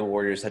why the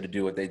Warriors had to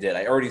do what they did.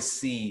 I already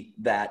see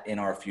that in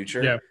our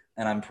future. Yeah.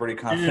 And I'm pretty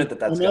confident that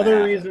that's going to happen.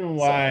 Another reason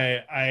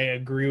why I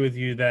agree with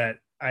you that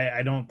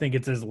I don't think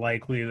it's as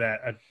likely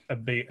that a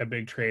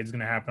big trade is going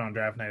to happen on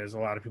draft night as a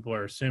lot of people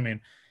are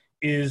assuming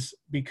is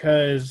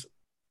because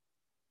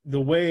the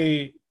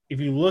way, if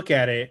you look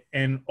at it,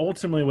 and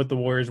ultimately what the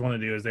Warriors want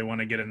to do is they want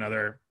to get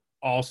another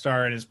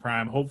all-star in his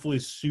prime, hopefully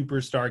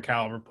superstar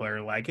caliber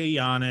player like a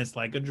Giannis,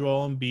 like a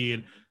Joel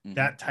Embiid,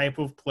 that type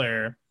of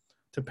player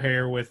to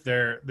pair with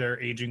their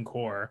aging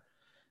core.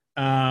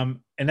 And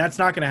that's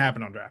not going to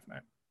happen on draft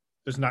night.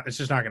 It's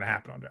just not going to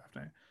happen on draft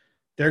night.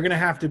 They're going to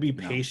have to be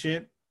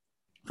patient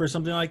for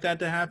something like that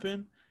to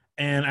happen.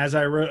 And as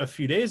I wrote a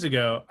few days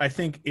ago, I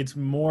think it's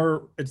the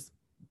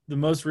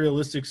most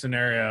realistic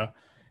scenario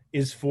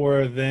is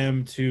for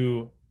them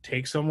to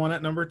take someone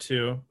at number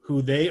 2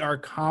 who they are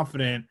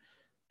confident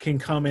can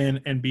come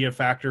in and be a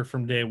factor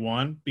from day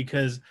one,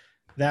 because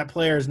that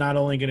player is not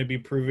only going to be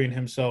proving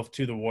himself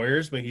to the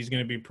Warriors, but he's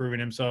going to be proving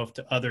himself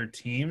to other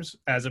teams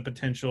as a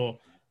potential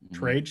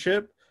trade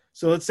chip.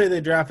 So let's say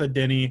they draft a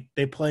Denny,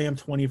 they play him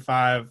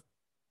 25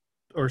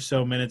 or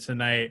so minutes a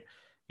night,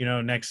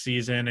 next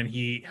season, and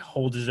he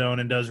holds his own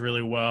and does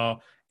really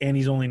well, and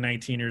he's only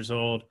 19 years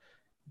old.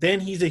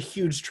 Then he's a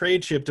huge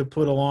trade chip to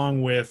put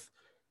along with,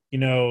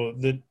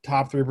 the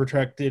top 3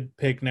 protected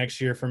pick next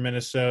year from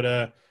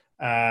Minnesota.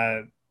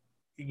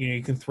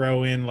 You can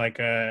throw in like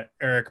a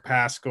Eric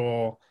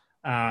Paschall.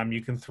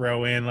 You can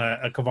throw in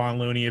a Kevon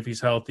Looney if he's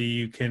healthy.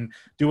 You can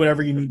do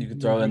whatever you need. You can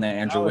throw in the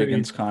Andrew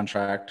Wiggins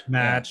contract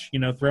match.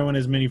 Throw in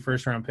as many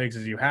first-round picks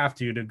as you have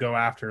to go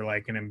after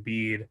like an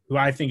Embiid, who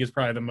I think is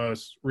probably the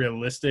most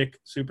realistic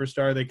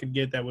superstar they could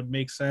get that would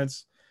make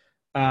sense.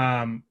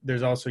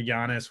 There's also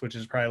Giannis, which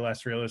is probably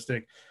less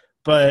realistic.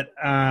 But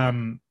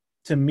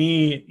to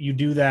me, you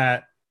do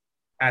that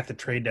at the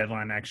trade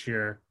deadline next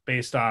year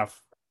based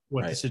off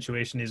what the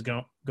situation is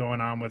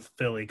going on with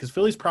Philly, because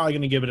Philly's probably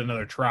going to give it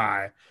another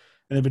try.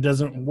 And if it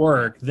doesn't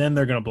work, then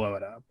they're going to blow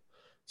it up.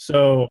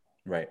 So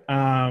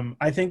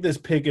I think this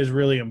pick is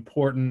really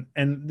important.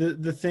 And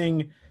the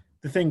thing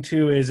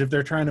too is if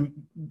they're going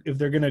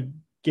to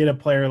get a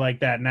player like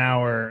that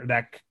now, or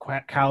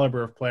that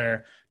caliber of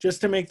player,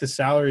 just to make the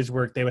salaries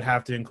work, they would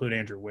have to include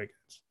Andrew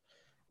Wiggins.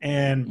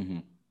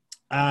 And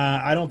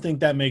I don't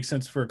think that makes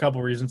sense for a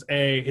couple reasons.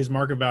 A, his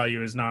market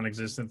value is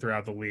non-existent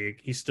throughout the league.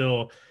 He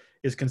still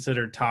is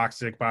considered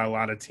toxic by a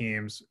lot of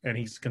teams, and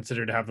he's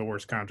considered to have the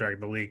worst contract in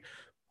the league.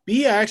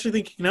 B, I actually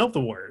think he can help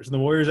the Warriors. And the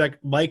Warriors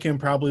like him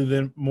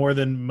probably more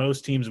than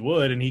most teams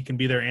would, and he can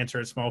be their answer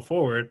at small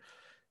forward.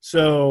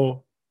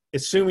 So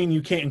assuming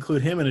you can't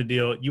include him in a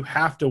deal, you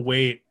have to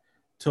wait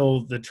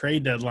till the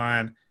trade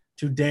deadline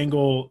to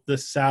dangle the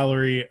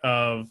salary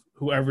of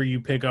whoever you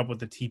pick up with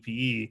the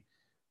TPE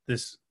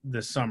this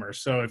summer.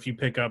 So if you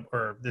pick up,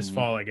 or this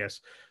fall, I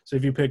guess. So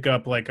if you pick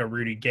up like a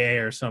Rudy Gay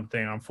or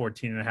something on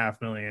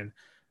 $14.5 million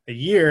a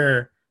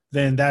year,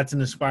 then that's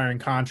an aspiring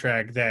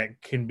contract that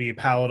can be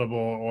palatable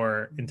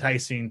or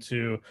enticing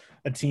to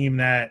a team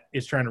that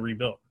is trying to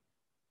rebuild.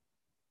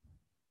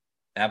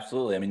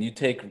 Absolutely. I mean, you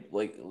take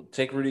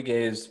Rudy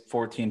Gay's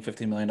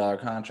 $14-15 million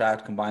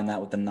contract, combine that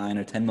with the $9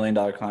 or $10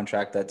 million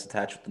contract that's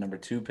attached with the number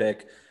 2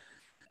 pick,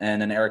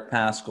 and an Eric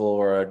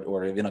Paschall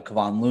or even a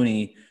Kevon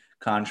Looney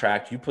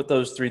contract. You put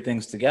those three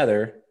things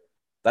together,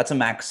 that's a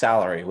max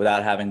salary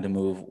without having to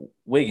move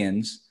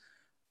Wiggins.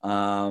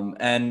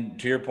 And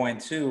to your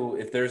point too,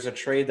 if there's a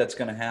trade that's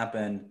going to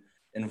happen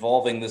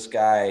involving this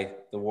guy,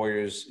 the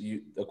Warriors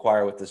you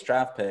acquire with this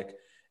draft pick,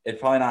 it's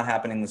probably not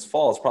happening this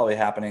fall. It's probably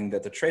happening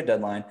at the trade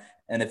deadline.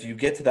 And if you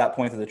get to that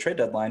point of the trade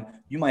deadline,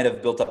 you might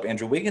have built up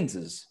Andrew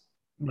Wiggins's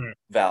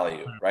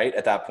value, right?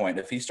 At that point,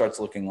 if he starts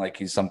looking like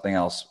he's something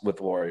else with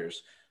the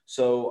Warriors.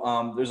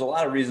 So there's a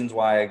lot of reasons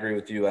why I agree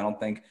with you. I don't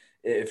think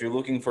if you're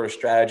looking for a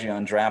strategy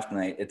on draft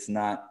night, it's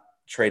not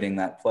trading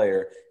that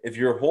player. If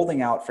you're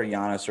holding out for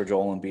Giannis or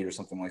Joel Embiid or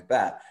something like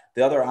that,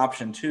 the other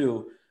option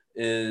too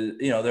is,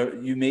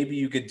 maybe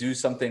you could do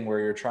something where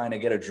you're trying to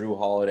get a Drew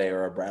Holiday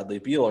or a Bradley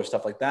Beal or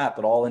stuff like that.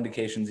 But all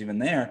indications even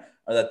there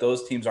are that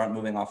those teams aren't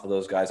moving off of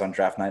those guys on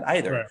draft night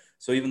either. Right.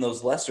 So even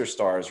those lesser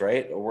stars,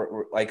 right?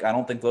 I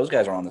don't think those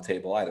guys are on the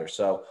table either.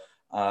 So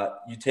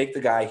you take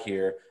the guy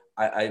here.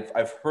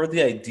 I've heard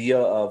the idea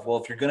of,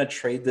 well, if you're going to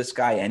trade this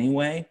guy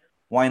anyway,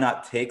 why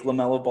not take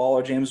LaMelo Ball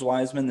or James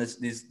Wiseman,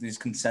 these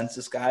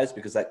consensus guys,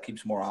 because that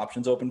keeps more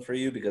options open for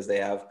you because they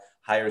have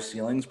higher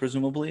ceilings,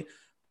 presumably.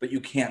 But you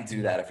can't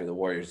do that if you're the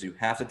Warriors. You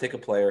have to take a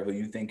player who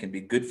you think can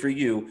be good for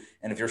you.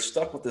 And if you're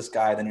stuck with this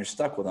guy, then you're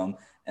stuck with him.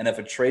 And if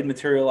a trade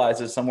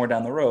materializes somewhere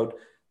down the road,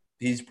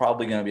 he's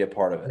probably going to be a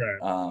part of it. Right.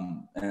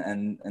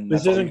 And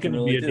this isn't going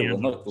to be a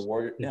D'Angelo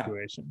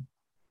situation.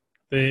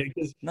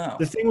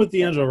 The thing with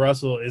D'Angelo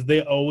Russell is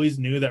they always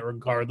knew that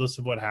regardless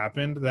of what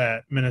happened,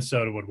 that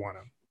Minnesota would want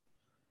him.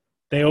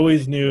 They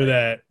always knew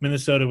that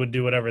Minnesota would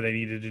do whatever they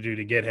needed to do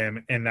to get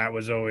him, and that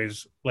was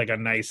always like a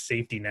nice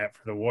safety net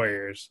for the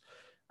Warriors.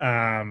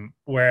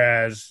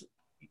 Whereas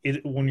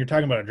when you're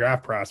talking about a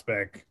draft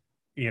prospect,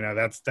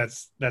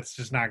 that's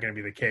just not going to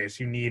be the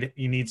case. You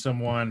need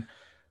someone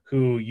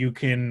who you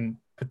can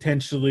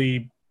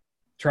potentially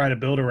try to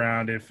build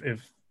around if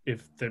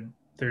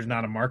there's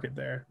not a market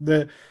there.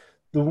 The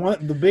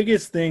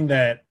biggest thing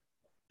that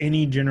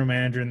any general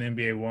manager in the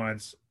NBA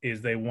wants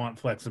is they want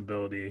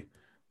flexibility.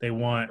 They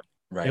want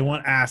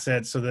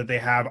assets so that they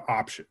have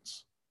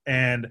options.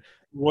 And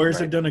Warriors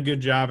have done a good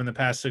job in the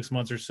past 6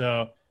 months or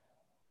so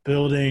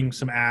building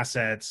some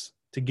assets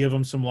to give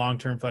them some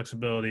long-term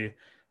flexibility.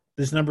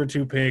 This number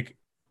 2 pick,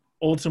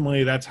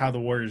 ultimately, that's how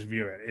the Warriors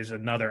view it, is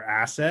another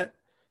asset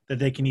that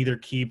they can either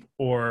keep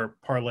or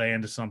parlay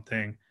into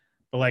something.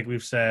 But like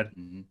we've said,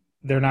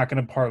 they're not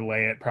going to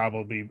parlay it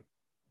probably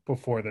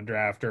before the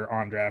draft or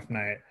on draft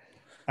night.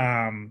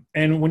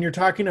 And when you're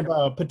talking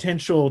about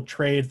potential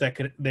trades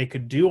that they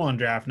could do on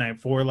draft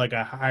night for like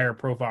a higher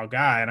profile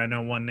guy, and I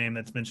know one name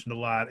that's mentioned a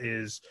lot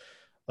is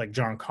like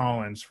John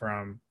Collins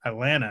from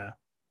Atlanta.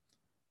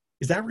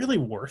 Is that really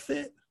worth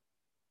it?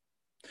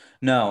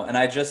 No, and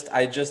I just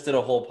did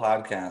a whole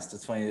podcast.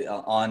 It's funny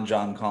on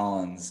John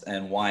Collins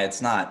and why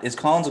it's not. Is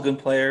Collins a good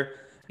player?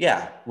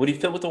 Yeah. Would he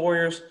fit with the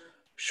Warriors?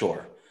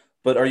 Sure.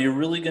 But are you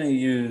really going to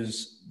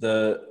use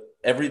this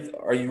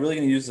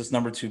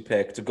number 2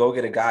 pick to go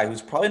get a guy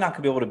who's probably not going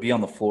to be able to be on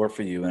the floor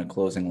for you in a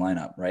closing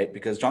lineup, right?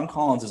 Because John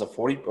Collins is a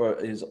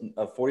 40%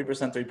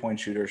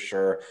 3-point shooter.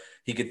 Sure,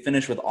 he could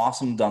finish with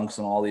awesome dunks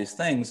and all these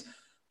things,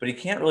 but he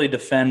can't really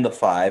defend the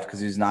 5 because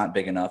he's not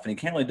big enough, and he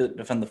can't really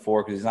defend the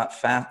 4 because he's not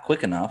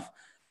quick enough.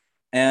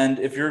 And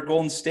if you're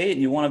Golden State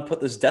and you want to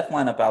put this death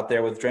lineup out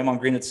there with Draymond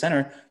Green at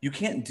center, you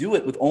can't do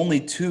it with only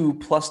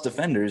 2+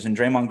 defenders in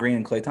Draymond Green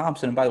and Klay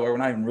Thompson. And by the way, we're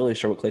not even really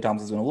sure what Klay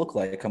Thompson is going to look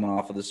like coming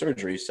off of the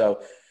surgery.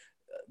 So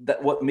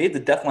what made the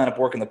death lineup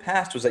work in the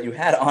past was that you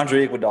had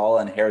Andre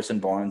Iguodala and Harrison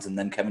Barnes and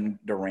then Kevin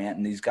Durant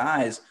and these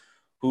guys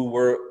who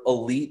were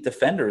elite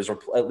defenders or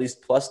at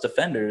least plus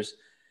defenders.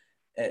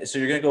 So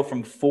you're going to go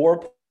from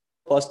 4+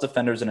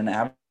 defenders in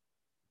an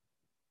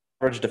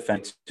average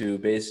defense to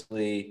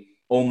basically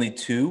only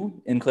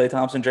 2 in Klay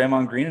Thompson,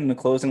 Draymond Green in the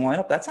closing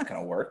lineup. That's not going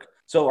to work.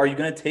 So are you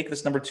going to take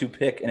this number 2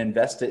 pick and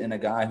invest it in a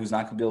guy who's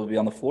not going to be able to be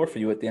on the floor for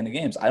you at the end of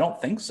games? I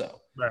don't think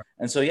so. Right.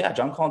 And so, yeah,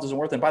 John Collins isn't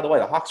worth it. And by the way,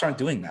 the Hawks aren't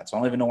doing that. So I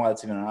don't even know why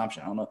that's even an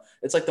option. I don't know.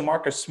 It's like the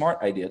Marcus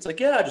Smart idea. It's like,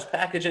 yeah, just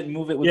package it and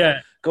move it.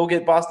 Go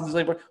get Boston's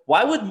labor.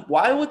 Why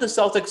would the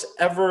Celtics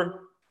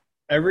ever?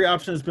 Every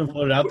option has been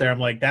floated out there. I'm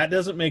like, that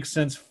doesn't make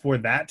sense for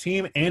that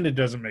team, and it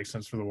doesn't make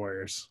sense for the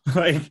Warriors.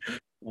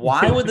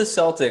 Why would the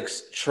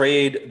Celtics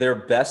trade their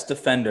best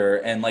defender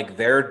and like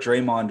their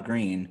Draymond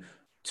Green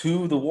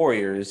to the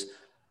Warriors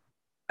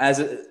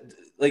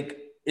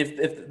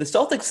if the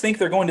Celtics think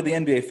they're going to the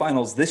NBA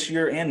Finals this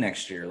year and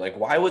next year? Like,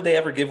 why would they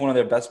ever give one of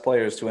their best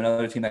players to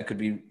another team that could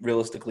be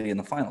realistically in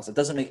the finals? It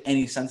doesn't make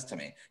any sense to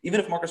me.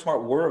 Even if Marcus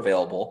Smart were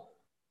available,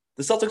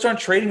 the Celtics aren't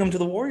trading him to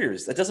the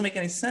Warriors. That doesn't make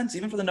any sense,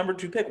 even for the number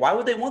 2 pick. Why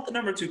would they want the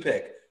number 2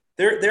 pick?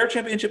 Their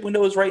championship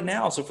window is right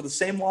now. So for the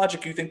same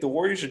logic, you think the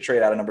Warriors should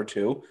trade out of number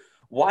 2.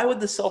 Why would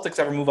the Celtics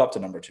ever move up to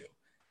number 2?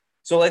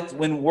 So like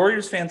when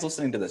Warriors fans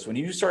listening to this, when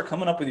you start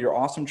coming up with your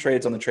awesome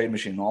trades on the trade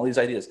machine and all these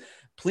ideas,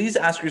 please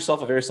ask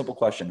yourself a very simple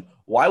question.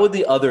 Why would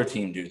the other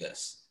team do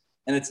this?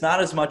 And it's not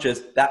as much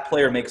as that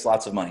player makes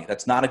lots of money.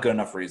 That's not a good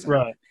enough reason.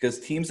 Right. Because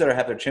teams that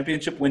have their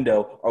championship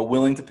window are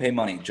willing to pay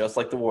money, just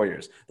like the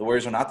Warriors. The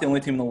Warriors are not the only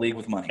team in the league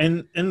with money.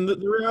 And the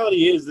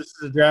reality is, this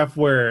is a draft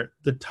where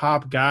the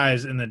top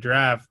guys in the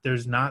draft,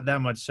 there's not that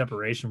much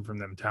separation from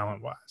them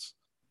talent-wise.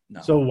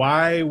 No. So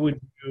why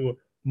would you,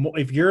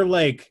 if you're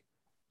like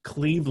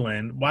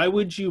Cleveland, why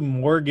would you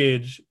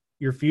mortgage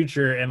your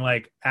future and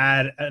like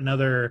add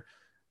another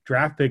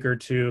draft pick or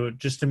two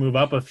just to move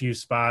up a few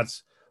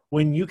spots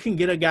when you can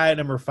get a guy at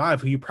number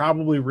 5 who you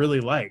probably really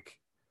like?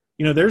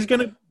 You know, there's going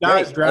to be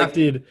guys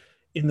drafted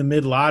in the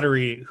mid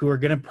lottery who are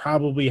going to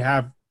probably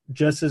have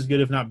just as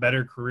good, if not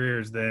better,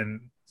 careers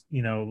than,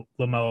 you know,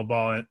 LaMelo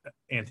Ball,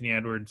 Anthony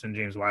Edwards, and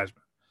James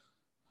Wiseman.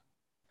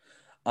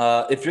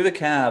 If you're the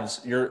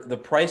Cavs, the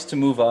price to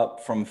move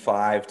up from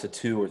 5 to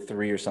 2 or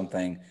 3 or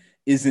something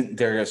isn't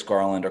Darius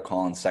Garland or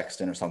Colin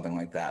Sexton or something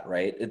like that,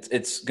 right?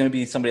 It's going to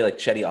be somebody like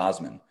Cedi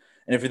Osman.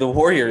 And if you're the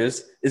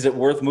Warriors, is it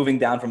worth moving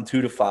down from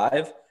 2 to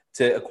 5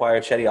 to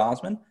acquire Cedi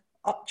Osman?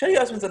 Cedi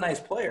Osman's a nice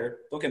player,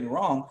 don't get me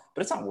wrong,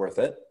 but it's not worth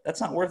it.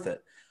 That's not worth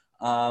it.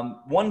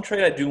 One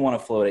trade I do want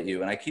to float at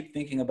you, and I keep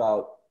thinking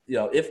about, you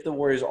know, if the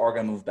Warriors are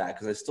going to move back,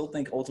 because I still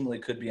think ultimately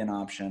could be an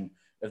option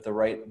if the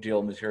right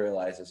deal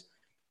materializes.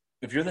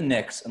 If you're the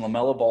Knicks and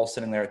LaMelo Ball's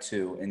sitting there at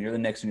 2, and you're the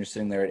Knicks and you're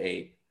sitting there at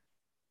 8,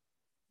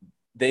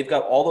 they've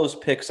got all those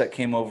picks that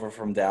came over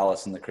from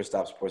Dallas in the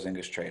Kristaps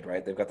Porzingis trade,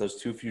 right? They've got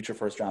those 2 future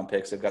first-round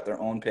picks. They've got their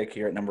own pick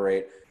here at number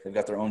 8. They've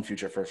got their own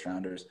future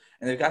first-rounders.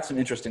 And they've got some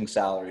interesting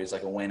salaries,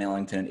 like a Wayne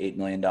Ellington at $8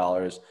 million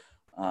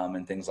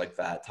and things like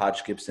that.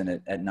 Taj Gibson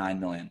at $9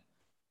 million.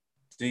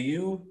 Do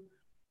you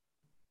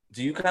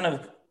kind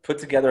of put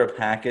together a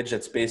package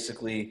that's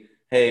basically,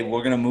 hey,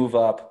 we're going to move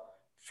up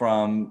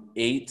from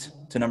 8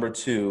 to number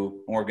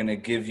 2, and we're going to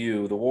give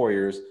you, the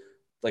Warriors,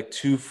 like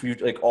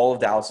all of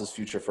Dallas's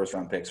future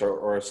first-round picks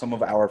or some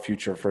of our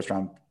future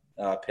first-round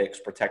picks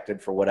protected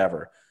for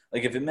whatever.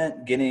 Like if it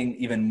meant getting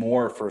even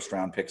more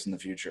first-round picks in the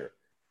future,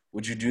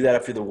 would you do that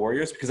if you're the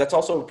Warriors? Because that's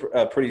also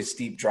a pretty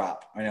steep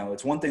drop. I know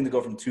it's one thing to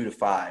go from 2 to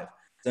 5.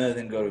 It's another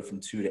thing to go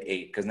from 2 to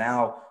 8. Because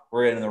now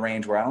we're in the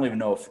range where I don't even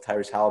know if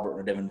Tyrese Halliburton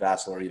or Devin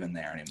Vassell are even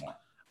there anymore.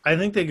 I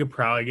think they could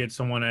probably get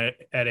someone at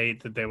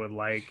 8 that they would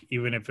like,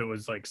 even if it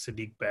was like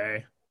Sadiq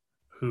Bey,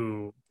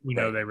 who we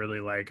know they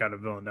really like out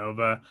of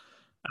Villanova.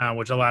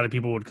 Which a lot of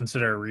people would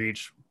consider a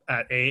reach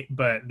at 8,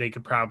 but they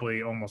could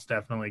probably almost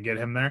definitely get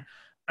him there.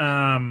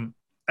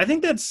 I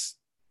think that's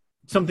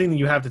something that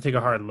you have to take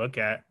a hard look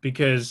at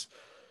because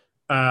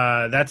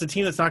that's a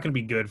team that's not going to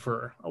be good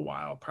for a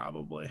while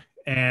probably.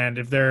 And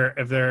if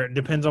they're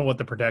depends on what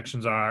the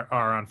protections are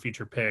on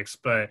future picks,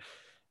 but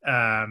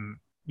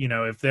you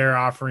know, if they're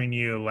offering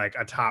you like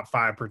a top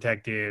 5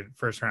 protected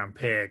first round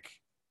pick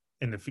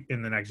in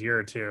the next year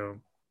or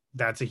two,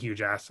 that's a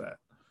huge asset,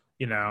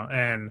 you know,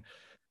 and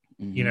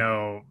you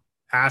know,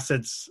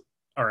 assets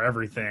are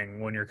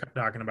everything when you're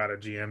talking about a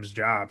GM's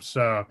job.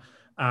 So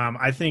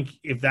I think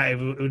it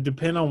would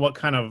depend on what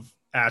kind of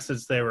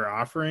assets they were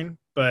offering.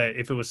 But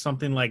if it was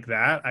something like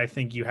that, I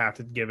think you have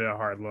to give it a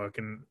hard look,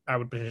 and I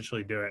would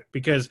potentially do it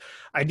because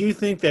I do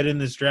think that in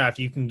this draft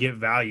you can get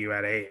value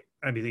at 8.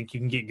 I do think you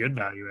can get good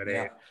value at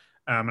 8.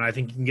 And I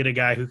think you can get a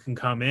guy who can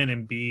come in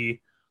and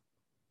be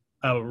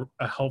a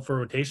helpful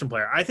rotation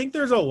player. I think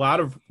there's a lot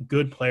of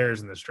good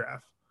players in this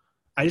draft.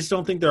 I just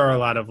don't think there are a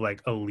lot of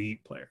like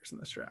elite players in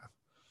this draft.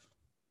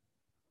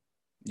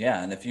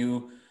 Yeah, and if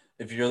you're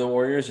the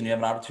Warriors and you have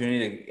an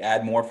opportunity to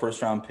add more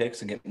first-round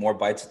picks and get more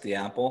bites at the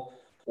apple,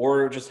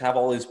 or just have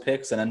all these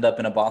picks and end up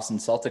in a Boston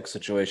Celtics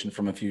situation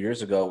from a few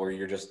years ago where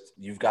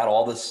you've got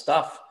all this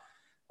stuff,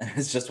 and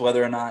it's just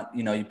whether or not,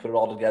 you know, you put it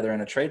all together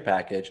in a trade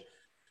package.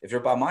 If you're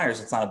Bob Myers,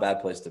 it's not a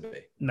bad place to be.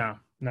 No,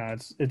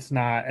 it's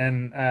not.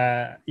 And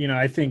you know,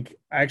 I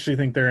actually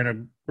think they're in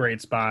a great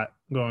spot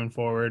going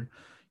forward.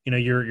 You know,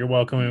 you're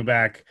welcoming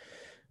back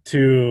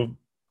to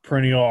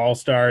perennial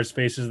all-stars,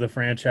 faces of the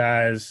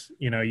franchise.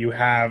 You know, you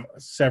have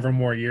several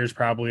more years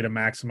probably to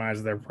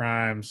maximize their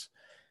primes.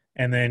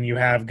 And then you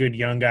have good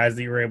young guys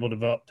that you were able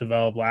to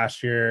develop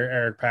last year,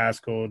 Eric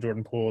Paschall,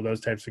 Jordan Poole,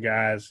 those types of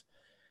guys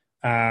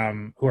who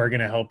are going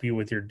to help you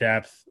with your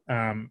depth.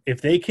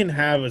 If they can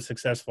have a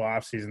successful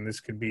offseason, this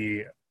could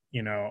be,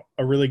 you know,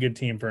 a really good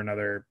team for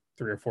another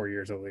 3 or 4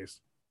 years at least.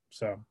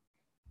 So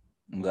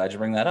I'm glad you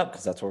bring that up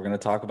because that's what we're going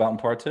to talk about in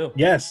part 2.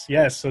 Yes.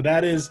 So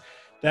that is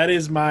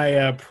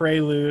my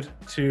prelude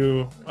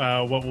to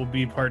what will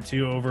be part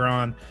 2 over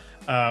on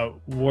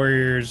Locked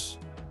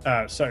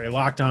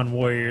On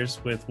Warriors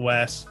with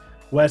Wes.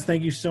 Wes,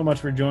 thank you so much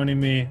for joining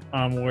me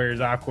on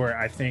Warriors Awkward.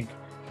 I think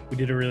we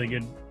did a really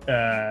good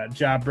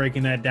job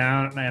breaking that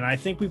down, and I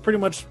think we pretty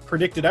much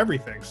predicted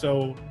everything.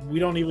 So we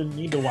don't even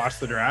need to watch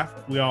the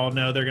draft. We all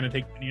know they're going to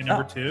take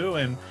number 2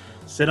 and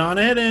sit on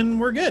it, and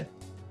we're good.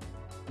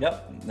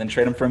 Yep, then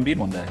trade him for Embiid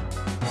one day.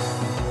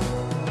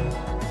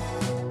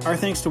 Our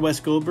thanks to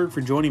Wes Goldberg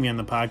for joining me on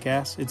the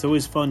podcast. It's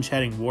always fun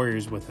chatting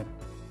Warriors with him.